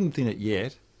 I wouldn't thin it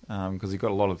yet, because you've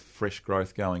got a lot of fresh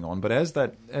growth going on. But as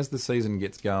the season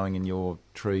gets going and your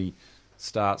tree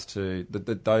starts to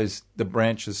the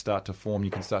branches start to form,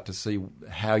 you can start to see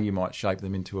how you might shape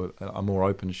them into a more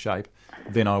open shape.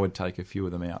 Then I would take a few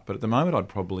of them out. But at the moment, I'd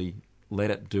probably let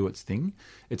it do its thing.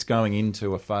 It's going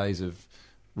into a phase of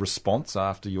response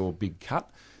after your big cut,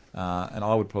 and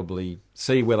I would probably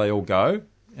see where they all go.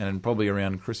 And probably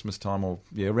around Christmas time,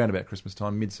 around about Christmas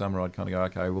time, midsummer, I'd kind of go,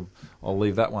 okay, well, I'll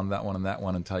leave that one, and that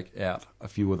one, and take out a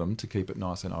few of them to keep it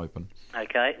nice and open.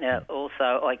 Okay. Now,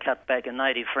 also, I cut back a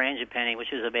native frangipani,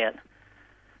 which is about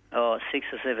 6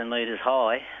 or 7 metres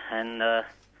high, and I've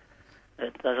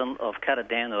cut it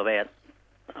down to about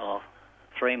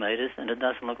 3 metres, and it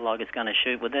doesn't look like it's going to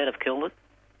shoot. Would that have killed it?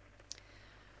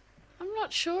 I'm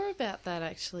not sure about that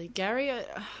actually, Gary.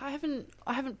 I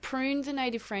haven't pruned the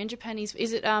native frangipanis.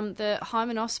 Is it the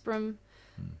Hymenosperm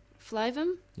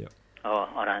flavum? Yep. Oh,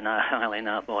 I don't know. I only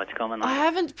know why it's common. I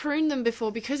haven't pruned them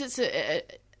before because it's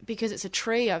a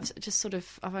tree. I've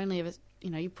only ever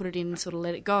you put it in and sort of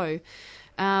let it go.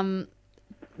 When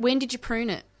did you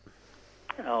prune it?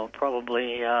 Oh,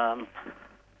 probably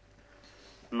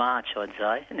March, I'd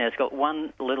say. Now it's got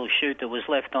one little shoot that was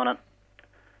left on it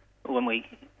when we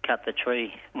cut the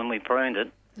tree, when we pruned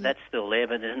it. That's still there,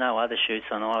 but there's no other shoots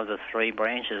on either of the 3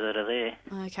 branches that are there.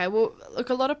 Okay, well,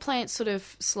 look, a lot of plants sort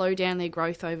of slow down their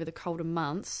growth over the colder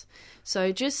months.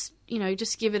 So just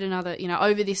give it another,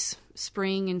 over this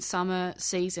spring and summer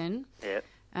season. Yep.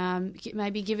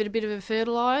 Maybe give it a bit of a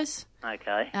fertilise.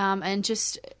 Okay. And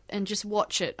just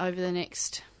watch it over the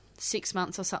next 6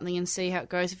 months or something and see how it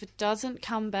goes. If it doesn't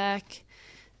come back,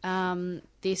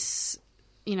 this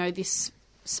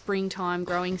springtime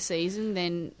growing season,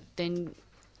 then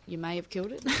you may have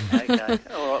killed it. Okay. All right,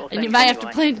 well, and you may have to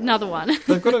plant another one.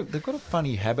 They've got a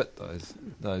funny habit,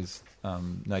 those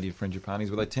native frangipanis,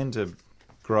 where they tend to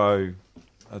grow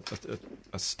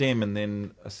a stem and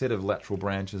then a set of lateral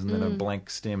branches and then a blank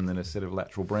stem and then a set of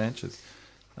lateral branches.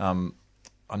 I'm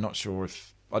not sure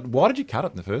if... Why did you cut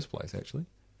it in the first place, actually?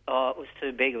 Oh, it was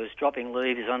too big. It was dropping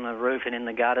leaves on the roof and in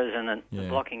the gutters and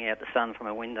blocking out the sun from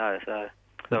a window. So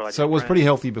thought I'd So it was just pretty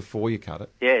healthy before you cut it.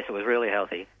 Yes, it was really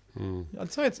healthy.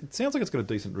 I'd say it sounds like it's got a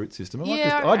decent root system.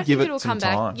 Yeah, I'd I give think it it'll some come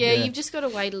time. back. Yeah, you've just got to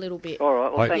wait a little bit. All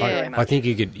right, well, thank you very much. I think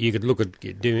you could look at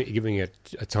giving it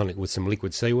a tonic with some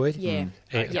liquid seaweed. Yeah.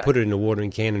 And put it in a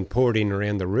watering can and pour it in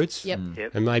around the roots. Yep.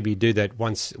 Yep. And maybe do that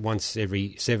once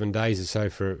every 7 days or so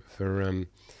for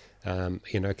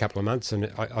a couple of months,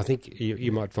 and I think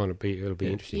you might find it'll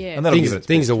be interesting. Yeah. And that'll give it its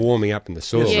Things best. are warming up in the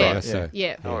soil Yeah. now, so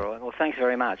Yeah. All right, well, thanks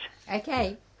very much.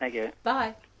 Okay, Thank you.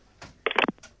 bye.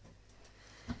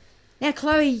 Now,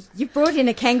 Chloe, you've brought in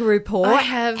a kangaroo paw. I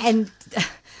have. And,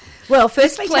 well,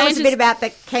 firstly, tell plant us a is- bit about the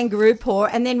kangaroo paw,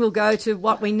 and then we'll go to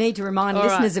what we need to remind All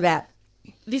listeners right. about.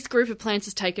 This group of plants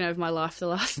has taken over my life the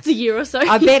last year or so.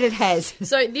 I bet it has.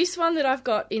 So this one that I've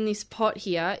got in this pot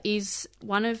here is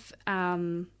one of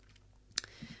a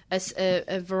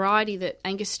variety that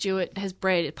Angus Stewart has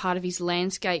bred, a part of his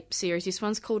landscape series. This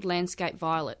one's called Landscape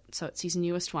Violet, so it's his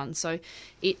newest one. So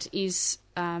it is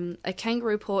a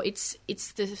kangaroo paw. It's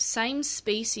the same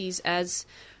species as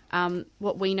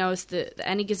what we know as the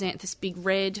Anagasanthes Big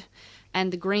Red,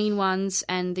 and the green ones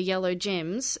and the yellow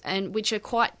gems, and which are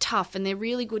quite tough, and they're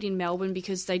really good in Melbourne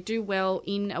because they do well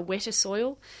in a wetter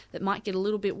soil that might get a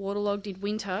little bit waterlogged in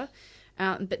winter.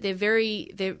 But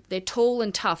they're tall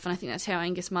and tough, and I think that's how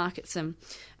Angus markets them.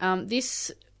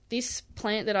 This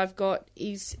plant that I've got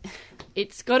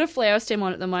it's got a flower stem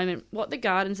on at the moment. What the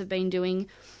gardens have been doing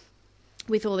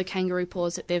with all the kangaroo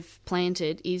paws that they've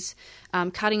planted is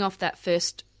cutting off that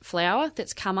first flower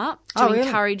that's come up to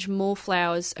encourage more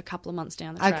flowers a couple of months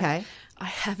down the track. Okay. I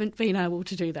haven't been able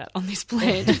to do that on this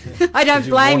plant. I don't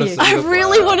blame wanna you. see I the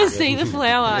really flower. want to see the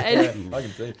flower. And, I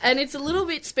can see. and it's a little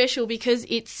bit special because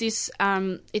it's this.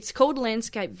 It's called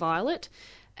Landscape Violet,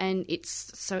 and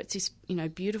it's this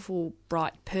beautiful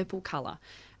bright purple colour.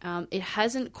 It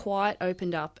hasn't quite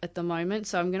opened up at the moment,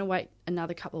 so I'm going to wait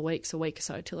another couple of weeks, a week or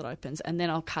so, till it opens, and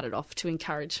then I'll cut it off to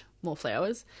encourage more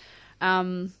flowers.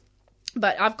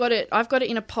 But I've got it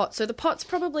in a pot. So the pot's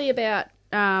probably about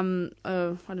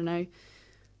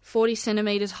 40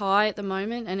 centimetres high at the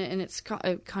moment, and it's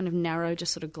a kind of narrow,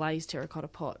 just sort of glazed terracotta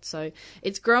pot. So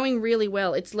it's growing really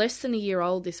well. It's less than a year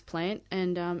old, this plant,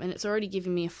 and it's already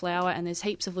giving me a flower, and there's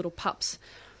heaps of little pups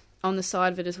on the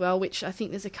side of it as well, which I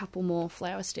think there's a couple more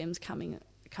flower stems coming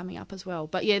up as well.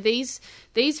 But yeah, these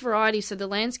varieties, so the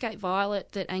Landscape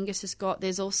Violet that Angus has got,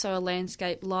 there's also a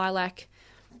Landscape Lilac,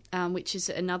 which is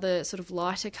another sort of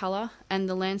lighter colour, and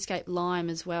the Landscape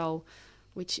Lime as well,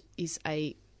 which is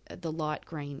the light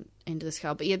green end of the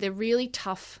scale. But yeah, they're really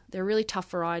tough. They're a really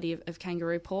tough variety of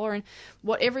kangaroo paw. And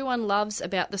what everyone loves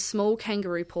about the small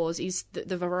kangaroo paws is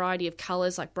the variety of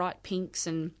colours, like bright pinks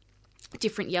and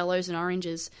different yellows and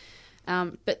oranges.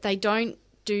 But they're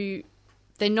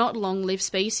not long-lived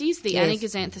species. The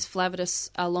Anagasanthes flavitis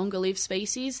are longer-lived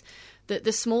species.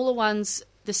 The smaller ones,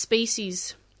 the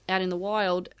species out in the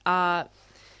wild, are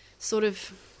sort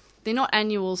of... They're not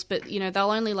annuals, but,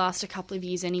 they'll only last a couple of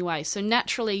years anyway. So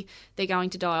naturally, they're going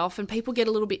to die off. And people get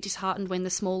a little bit disheartened when the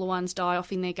smaller ones die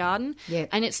off in their garden. Yeah.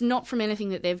 And it's not from anything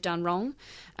that they've done wrong.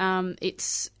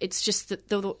 It's just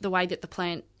the way that the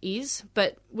plant is.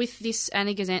 But with this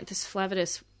Anagasanthes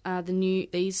flavitis,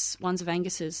 these ones of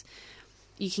Angus's,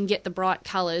 you can get the bright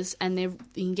colours, and you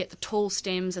can get the tall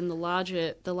stems and the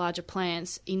larger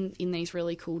plants in these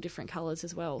really cool different colours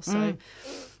as well. So...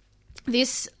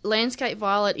 This Landscape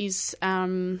Violet is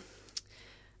our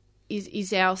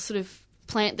sort of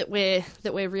plant that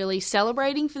we're really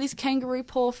celebrating for this Kangaroo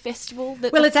Paw Festival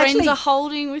that the friends are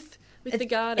holding with the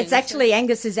garden. It's actually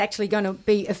Angus is actually going to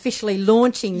be officially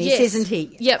launching this, isn't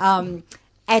he? Yep.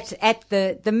 At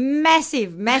the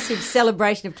massive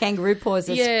celebration of kangaroo paws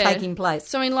that's taking place.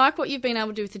 So, like what you've been able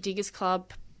to do with the Diggers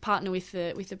Club, partner with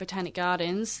the Botanic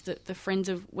Gardens, the friends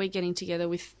we're getting together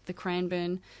with the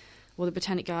Cranbourne. Or the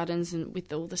Botanic Gardens and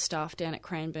with all the staff down at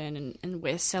Cranbourne, and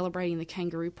we're celebrating the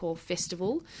Kangaroo Paw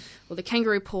Festival, or the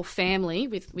Kangaroo Paw family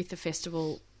with the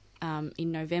festival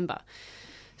in November.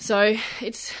 So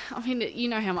you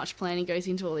know how much planning goes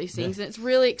into all these things, and it's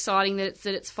really exciting that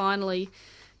it's finally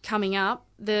coming up.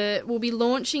 We'll be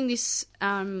launching this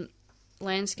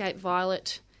Landscape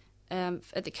Violet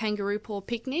at the Kangaroo Paw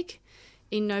picnic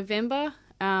in November.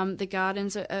 The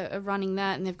gardens are running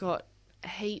that, and they've got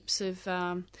heaps of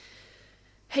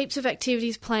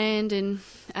activities planned, and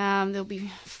there'll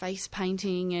be face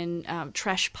painting and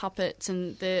trash puppets,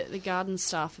 and the garden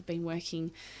staff have been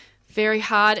working very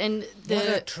hard. And what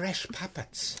are trash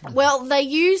puppets? Well, they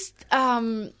used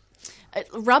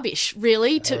rubbish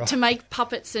really to make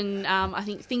puppets, and I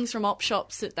think things from op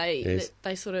shops that they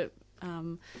sort of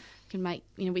can make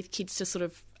with kids to sort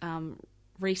of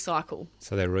recycle.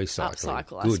 So they're recycling.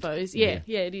 Upcycle, I Good. suppose. Yeah,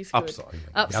 it is good.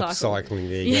 Upcycling,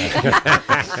 there you go.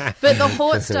 But the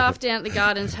Hort staff down at the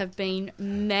gardens have been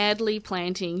madly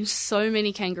planting so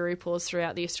many kangaroo paws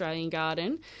throughout the Australian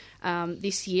garden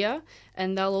this year,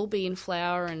 and they'll all be in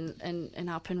flower and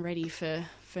up and ready for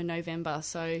November.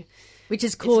 So, which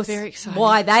is, of course, very exciting.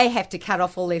 why they have to cut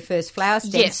off all their first flower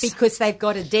stems, Yes. because they've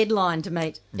got a deadline to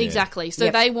meet. Exactly. So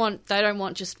Yep. they don't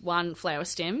want just one flower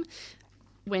stem.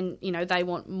 When they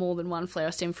want more than one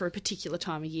flower stem for a particular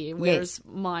time of year, whereas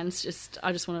mine's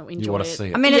I just want to enjoy You want it. to see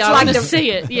it. I mean, Yeah, it's I like want to see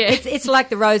it. Yeah, it's like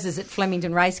the roses at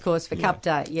Flemington Racecourse for Cup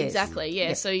Day. Yes, exactly. Yeah,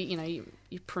 Yep. so you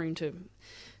prune to,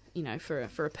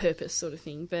 for a purpose sort of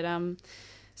thing. But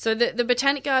so the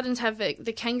Botanic Gardens have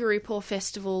the Kangaroo Paw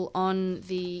Festival on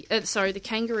the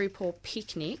Kangaroo Paw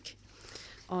Picnic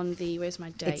on the where's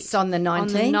my date? It's on the 19th. On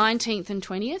the 19th and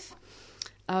 20th.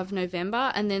 Of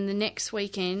November, and then the next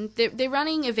weekend they're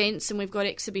running events, and we've got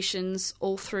exhibitions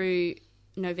all through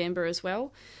November as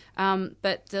well.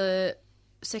 But the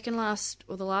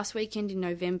last weekend in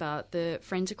November, the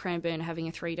Friends of Cranbourne are having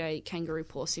a 3-day Kangaroo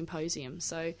Paw Symposium.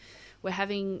 So we're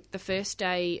having the first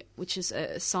day, which is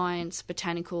a science,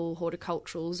 botanical,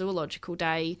 horticultural, zoological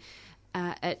day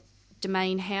at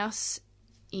Domain House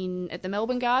at the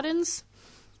Melbourne Gardens,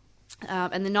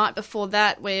 and the night before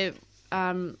that we'll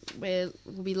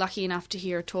be lucky enough to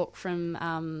hear a talk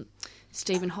from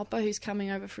Stephen Hopper, who's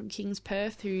coming over from King's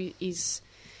Perth, who is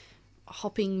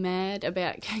hopping mad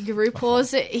about kangaroo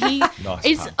paws.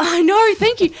 I know,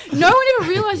 thank you. No one ever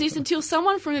realised this until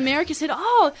someone from America said,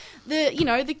 "Oh,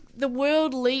 the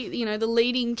world the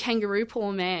leading kangaroo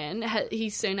paw man.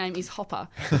 His surname is Hopper."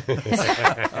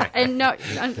 And no, I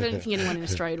don't think anyone in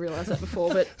Australia realised that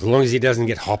before. But As long as he doesn't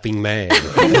get hopping mad.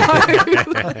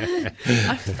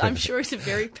 I'm sure he's a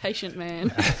very patient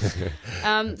man.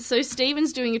 So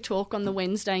Stephen's doing a talk on the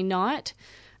Wednesday night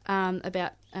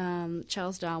about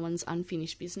Charles Darwin's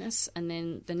unfinished business, and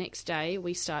then the next day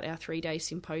we start our 3-day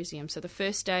symposium. So the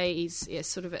first day is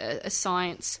sort of a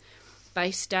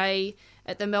science-based day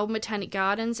at the Melbourne Botanic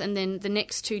Gardens, and then the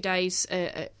next 2 days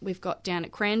we've got down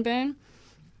at Cranbourne.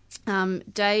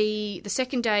 The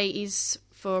second day is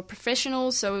for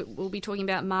professionals, so we'll be talking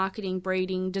about marketing,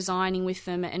 breeding, designing with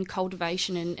them, and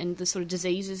cultivation and the sort of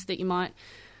diseases that you might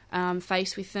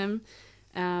face with them.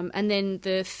 And then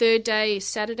the third day,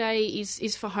 Saturday,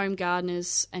 is for home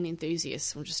gardeners and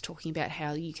enthusiasts. We're just talking about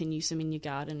how you can use them in your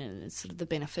garden and sort of the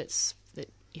benefits that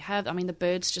you have. I mean, the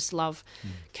birds just love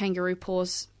kangaroo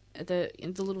paws, the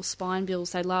little spine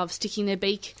bills. They love sticking their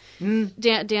beak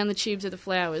down the tubes of the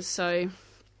flowers. So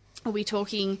we'll be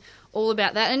talking all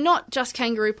about that, and not just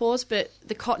kangaroo paws, but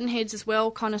the cottonheads as well,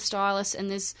 Conostylus,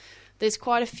 and there's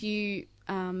quite a few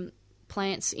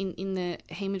plants in the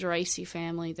Hemideraceae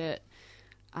family that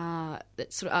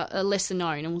sort of are lesser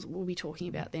known, and we'll be talking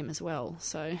about them as well.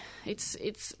 So it's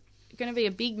going to be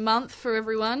a big month for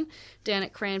everyone down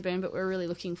at Cranbourne, but we're really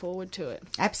looking forward to it.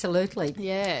 Absolutely.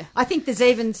 Yeah. I think there's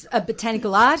even a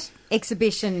botanical art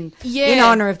exhibition in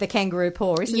honour of the kangaroo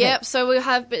paw, isn't it? Yep. So we'll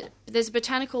have, there's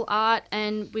botanical art,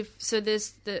 and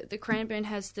there's the Cranbourne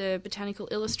has the botanical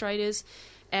illustrators.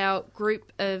 Our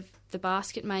group of the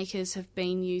basket makers have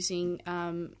been using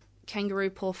kangaroo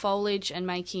paw foliage and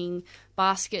making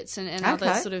baskets and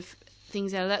other sort of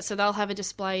things out of that. So they'll have a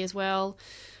display as well.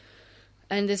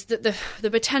 And there's the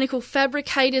botanical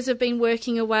fabricators have been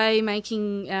working away,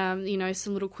 making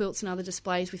some little quilts and other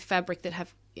displays with fabric that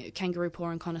have kangaroo paw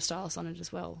and Conostylus on it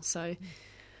as well. So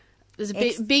there's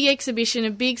a big exhibition,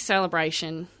 a big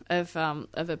celebration of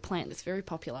a plant that's very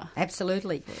popular.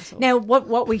 Absolutely. Now,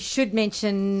 what we should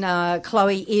mention,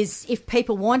 Chloe, is if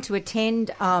people want to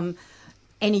attend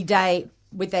any day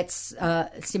with that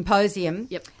symposium,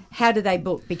 how do they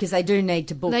book? Because they do need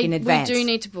to book in advance. We do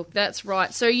need to book, that's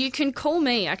right. So you can call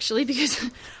me, actually, because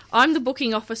I'm the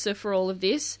booking officer for all of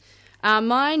this.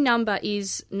 My number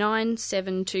is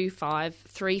 9725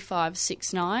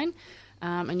 3569,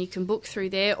 and you can book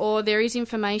through there, or there is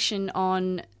information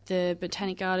on the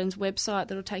Botanic Gardens website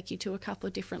that'll take you to a couple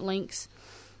of different links,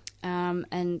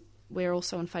 and we're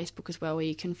also on Facebook as well, where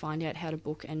you can find out how to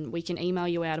book, and we can email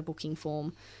you out a booking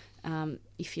form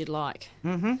if you'd like.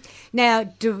 Mm-hmm. Now,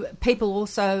 do people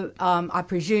also, I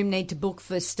presume, need to book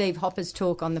for Steve Hopper's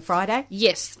talk on the Friday?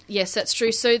 Yes, that's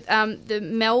true. So the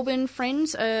Melbourne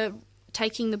Friends are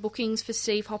taking the bookings for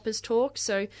Steve Hopper's talk,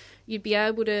 so you'd be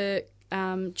able to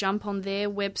jump on their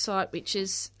website, which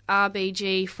is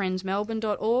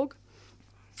rbgfriendsmelbourne.org,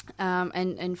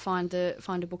 and find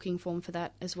a booking form for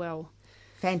that as well.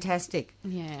 Fantastic.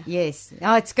 Yeah. Yes.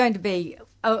 Oh, it's going to be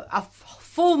a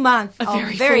full month.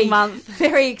 Full month.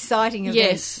 Very exciting event.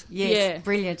 Yes. Yeah.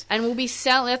 Brilliant. And we'll be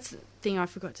selling. thing I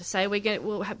forgot to say.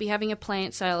 We'll be having a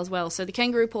plant sale as well. So the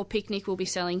Kangaroo Paw Picnic will be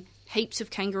selling heaps of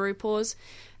kangaroo paws.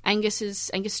 Angus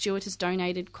Stewart has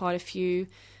donated quite a few,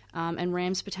 and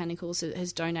Rams Botanicals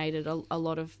has donated a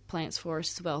lot of plants for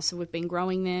us as well. So we've been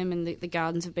growing them, and the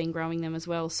gardens have been growing them as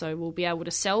well. So we'll be able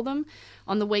to sell them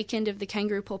on the weekend of the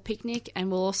Kangaroo Paw Picnic, and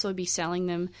we'll also be selling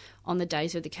them on the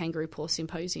days of the Kangaroo Paw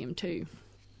Symposium too.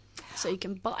 So you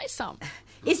can buy some.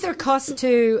 Is there a cost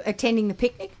to attending the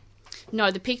picnic?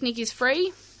 No, the picnic is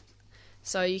free,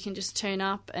 so you can just turn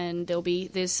up, and there'll be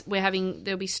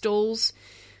stalls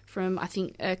from, I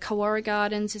think, Kawara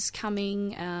Gardens is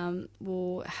coming.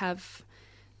 We'll have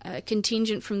a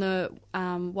contingent from the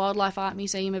Wildlife Art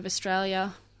Museum of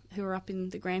Australia, who are up in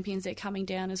the Grampians. They're coming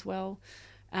down as well,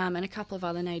 and a couple of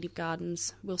other native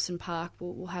gardens. Wilson Park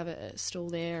will have a stall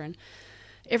there, and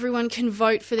everyone can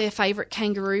vote for their favourite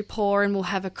kangaroo paw, and we'll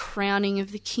have a crowning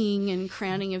of the king and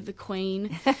crowning of the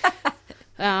queen.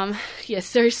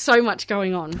 Yes, there is so much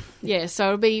going on. Yeah, so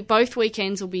it'll be, both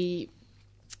weekends will be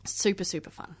super, super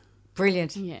fun.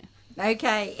 Brilliant. Yeah.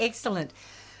 Okay, excellent.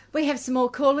 We have some more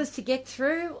callers to get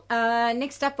through.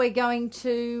 Next up, we're going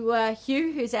to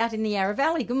Hugh, who's out in the Yarra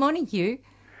Valley. Good morning, Hugh.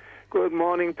 Good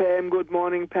morning, Pam. Good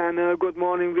morning, panel. Good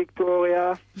morning,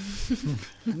 Victoria.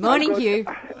 Good morning, Hugh.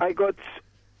 I got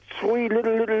three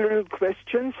little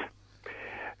questions.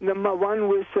 Number one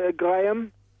with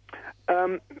Graham.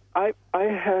 I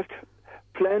have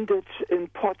planted in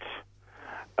pots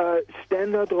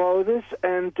standard roses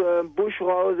and bush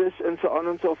roses and so on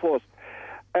and so forth.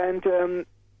 And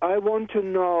I want to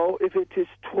know if it is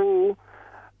true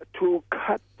to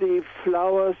cut the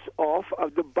flowers off,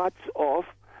 the buds off,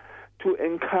 to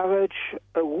encourage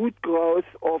a root growth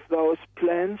of those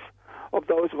plants, of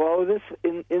those roses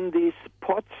in these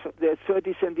pots. They're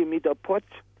 30 centimeter pots.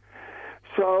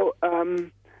 So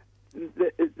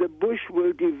the bush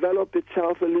will develop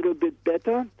itself a little bit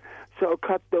better. So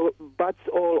cut the buds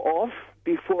all off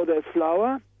before they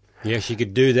flower. Yes, you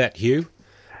could do that, Hugh.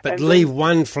 But And leave then-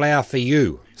 one flower for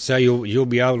you, so you'll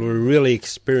be able to really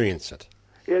experience it.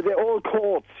 Yeah, they're all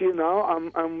cords, you know.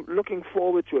 I'm looking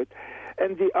forward to it.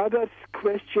 And the other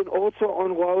question also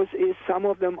on rose is some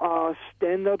of them are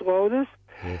standard roses.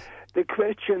 Yes. The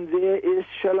question there is,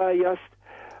 shall I just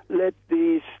let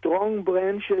the strong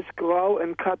branches grow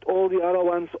and cut all the other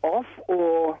ones off,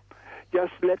 or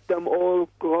just let them all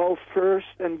grow first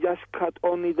and just cut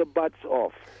only the buds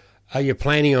off? Are you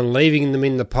planning on leaving them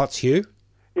in the pots, Hugh?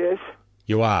 Yes,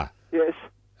 You are. yes.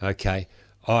 Okay.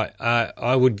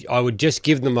 I would just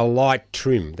give them a light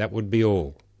trim. That would be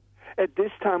all. At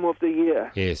this time of the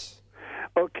year. Yes.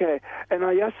 Okay, and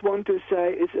I just want to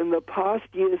say is in the past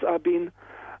years I've been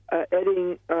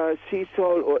adding sea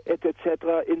salt or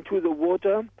etc. into the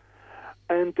water,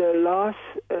 and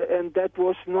and that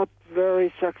was not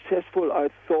very successful, I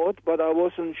thought, but I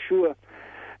wasn't sure.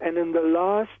 And in the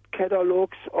last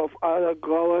catalogs of other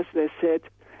growers, they said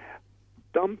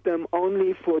dump them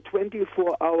only for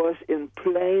 24 hours in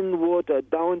plain water.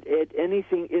 Don't add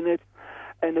anything in it,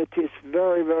 and it is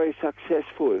very, very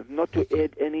successful not to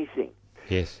add anything.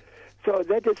 Yes. So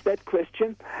that is that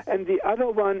question. And the other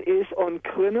one is on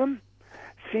crinum,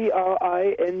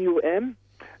 Crinum.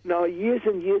 Now, years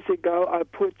and years ago, I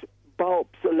put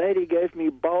bulbs. A lady gave me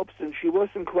bulbs, and she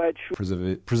wasn't quite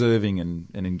sure. Preserving and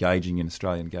engaging in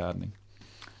Australian gardening.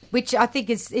 Which I think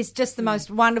is just the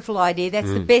most wonderful idea. That's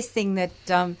the best thing that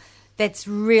that's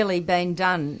really been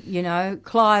done. You know,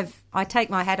 Clive, I take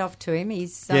my hat off to him.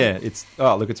 He's It's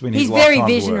been his he's very lifetime's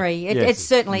visionary. work. It Yes.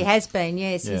 certainly has been.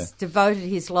 Yes, Yeah. he's devoted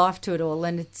his life to it all,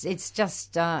 and it's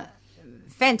just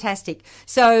fantastic.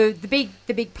 So the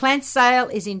big plant sale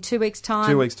is in 2 weeks' time.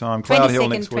 2 weeks' time. Cloud Hill 22nd,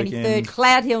 next 23rd. weekend.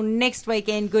 Cloud Hill next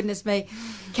weekend. Goodness me.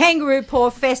 Kangaroo Paw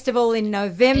Festival in In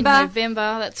November.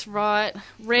 November, that's right.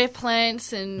 Rare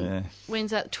plants, and Yeah.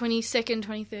 when's that? 22nd,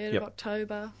 23rd Yep. of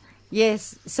October.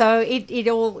 Yes, so it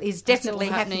all is definitely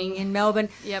all happening happening. in Melbourne.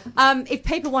 Yep. If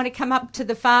people want to come up to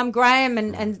the farm, Graham,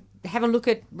 and have a look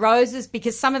at roses,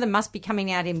 because some of them must be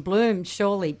coming out in bloom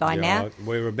surely by now.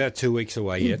 We're about 2 weeks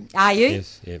away yet. Are you?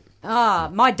 Yes. Yep.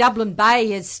 My Dublin Bay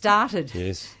has started.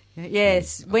 Yes.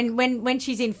 Yes, when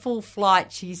she's in full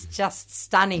flight, she's just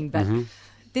stunning. But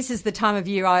this is the time of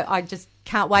year I just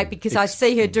can't wait, because I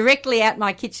see her directly out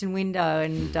my kitchen window,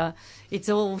 and it's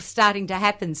all starting to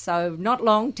happen. So not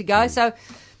long to go. So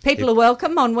people are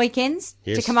welcome on weekends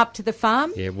to Yes. come up to the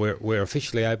farm. Yeah, we're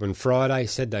officially open Friday,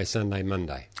 Saturday, Sunday,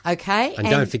 Monday. Okay, And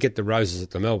don't forget the roses at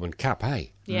the Melbourne Cup,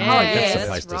 hey? Yeah, That's the that's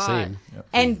place to see right. them.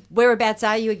 And whereabouts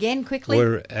are you again? Quickly.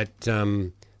 We're at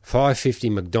 550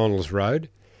 McDonald's Road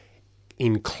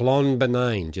in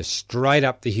Clonbinane, just straight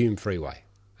up the Hume Freeway.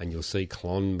 and you'll see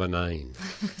Clonbinane.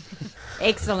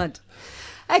 Excellent.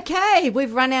 Okay,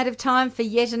 we've run out of time for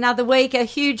yet another week. A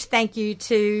huge thank you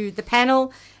to the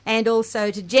panel and also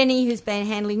to Jenny, who's been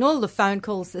handling all the phone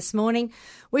calls this morning.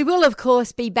 We will, of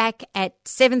course, be back at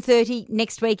 7:30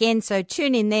 next weekend, so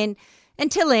tune in then.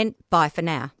 Until then, bye for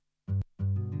now.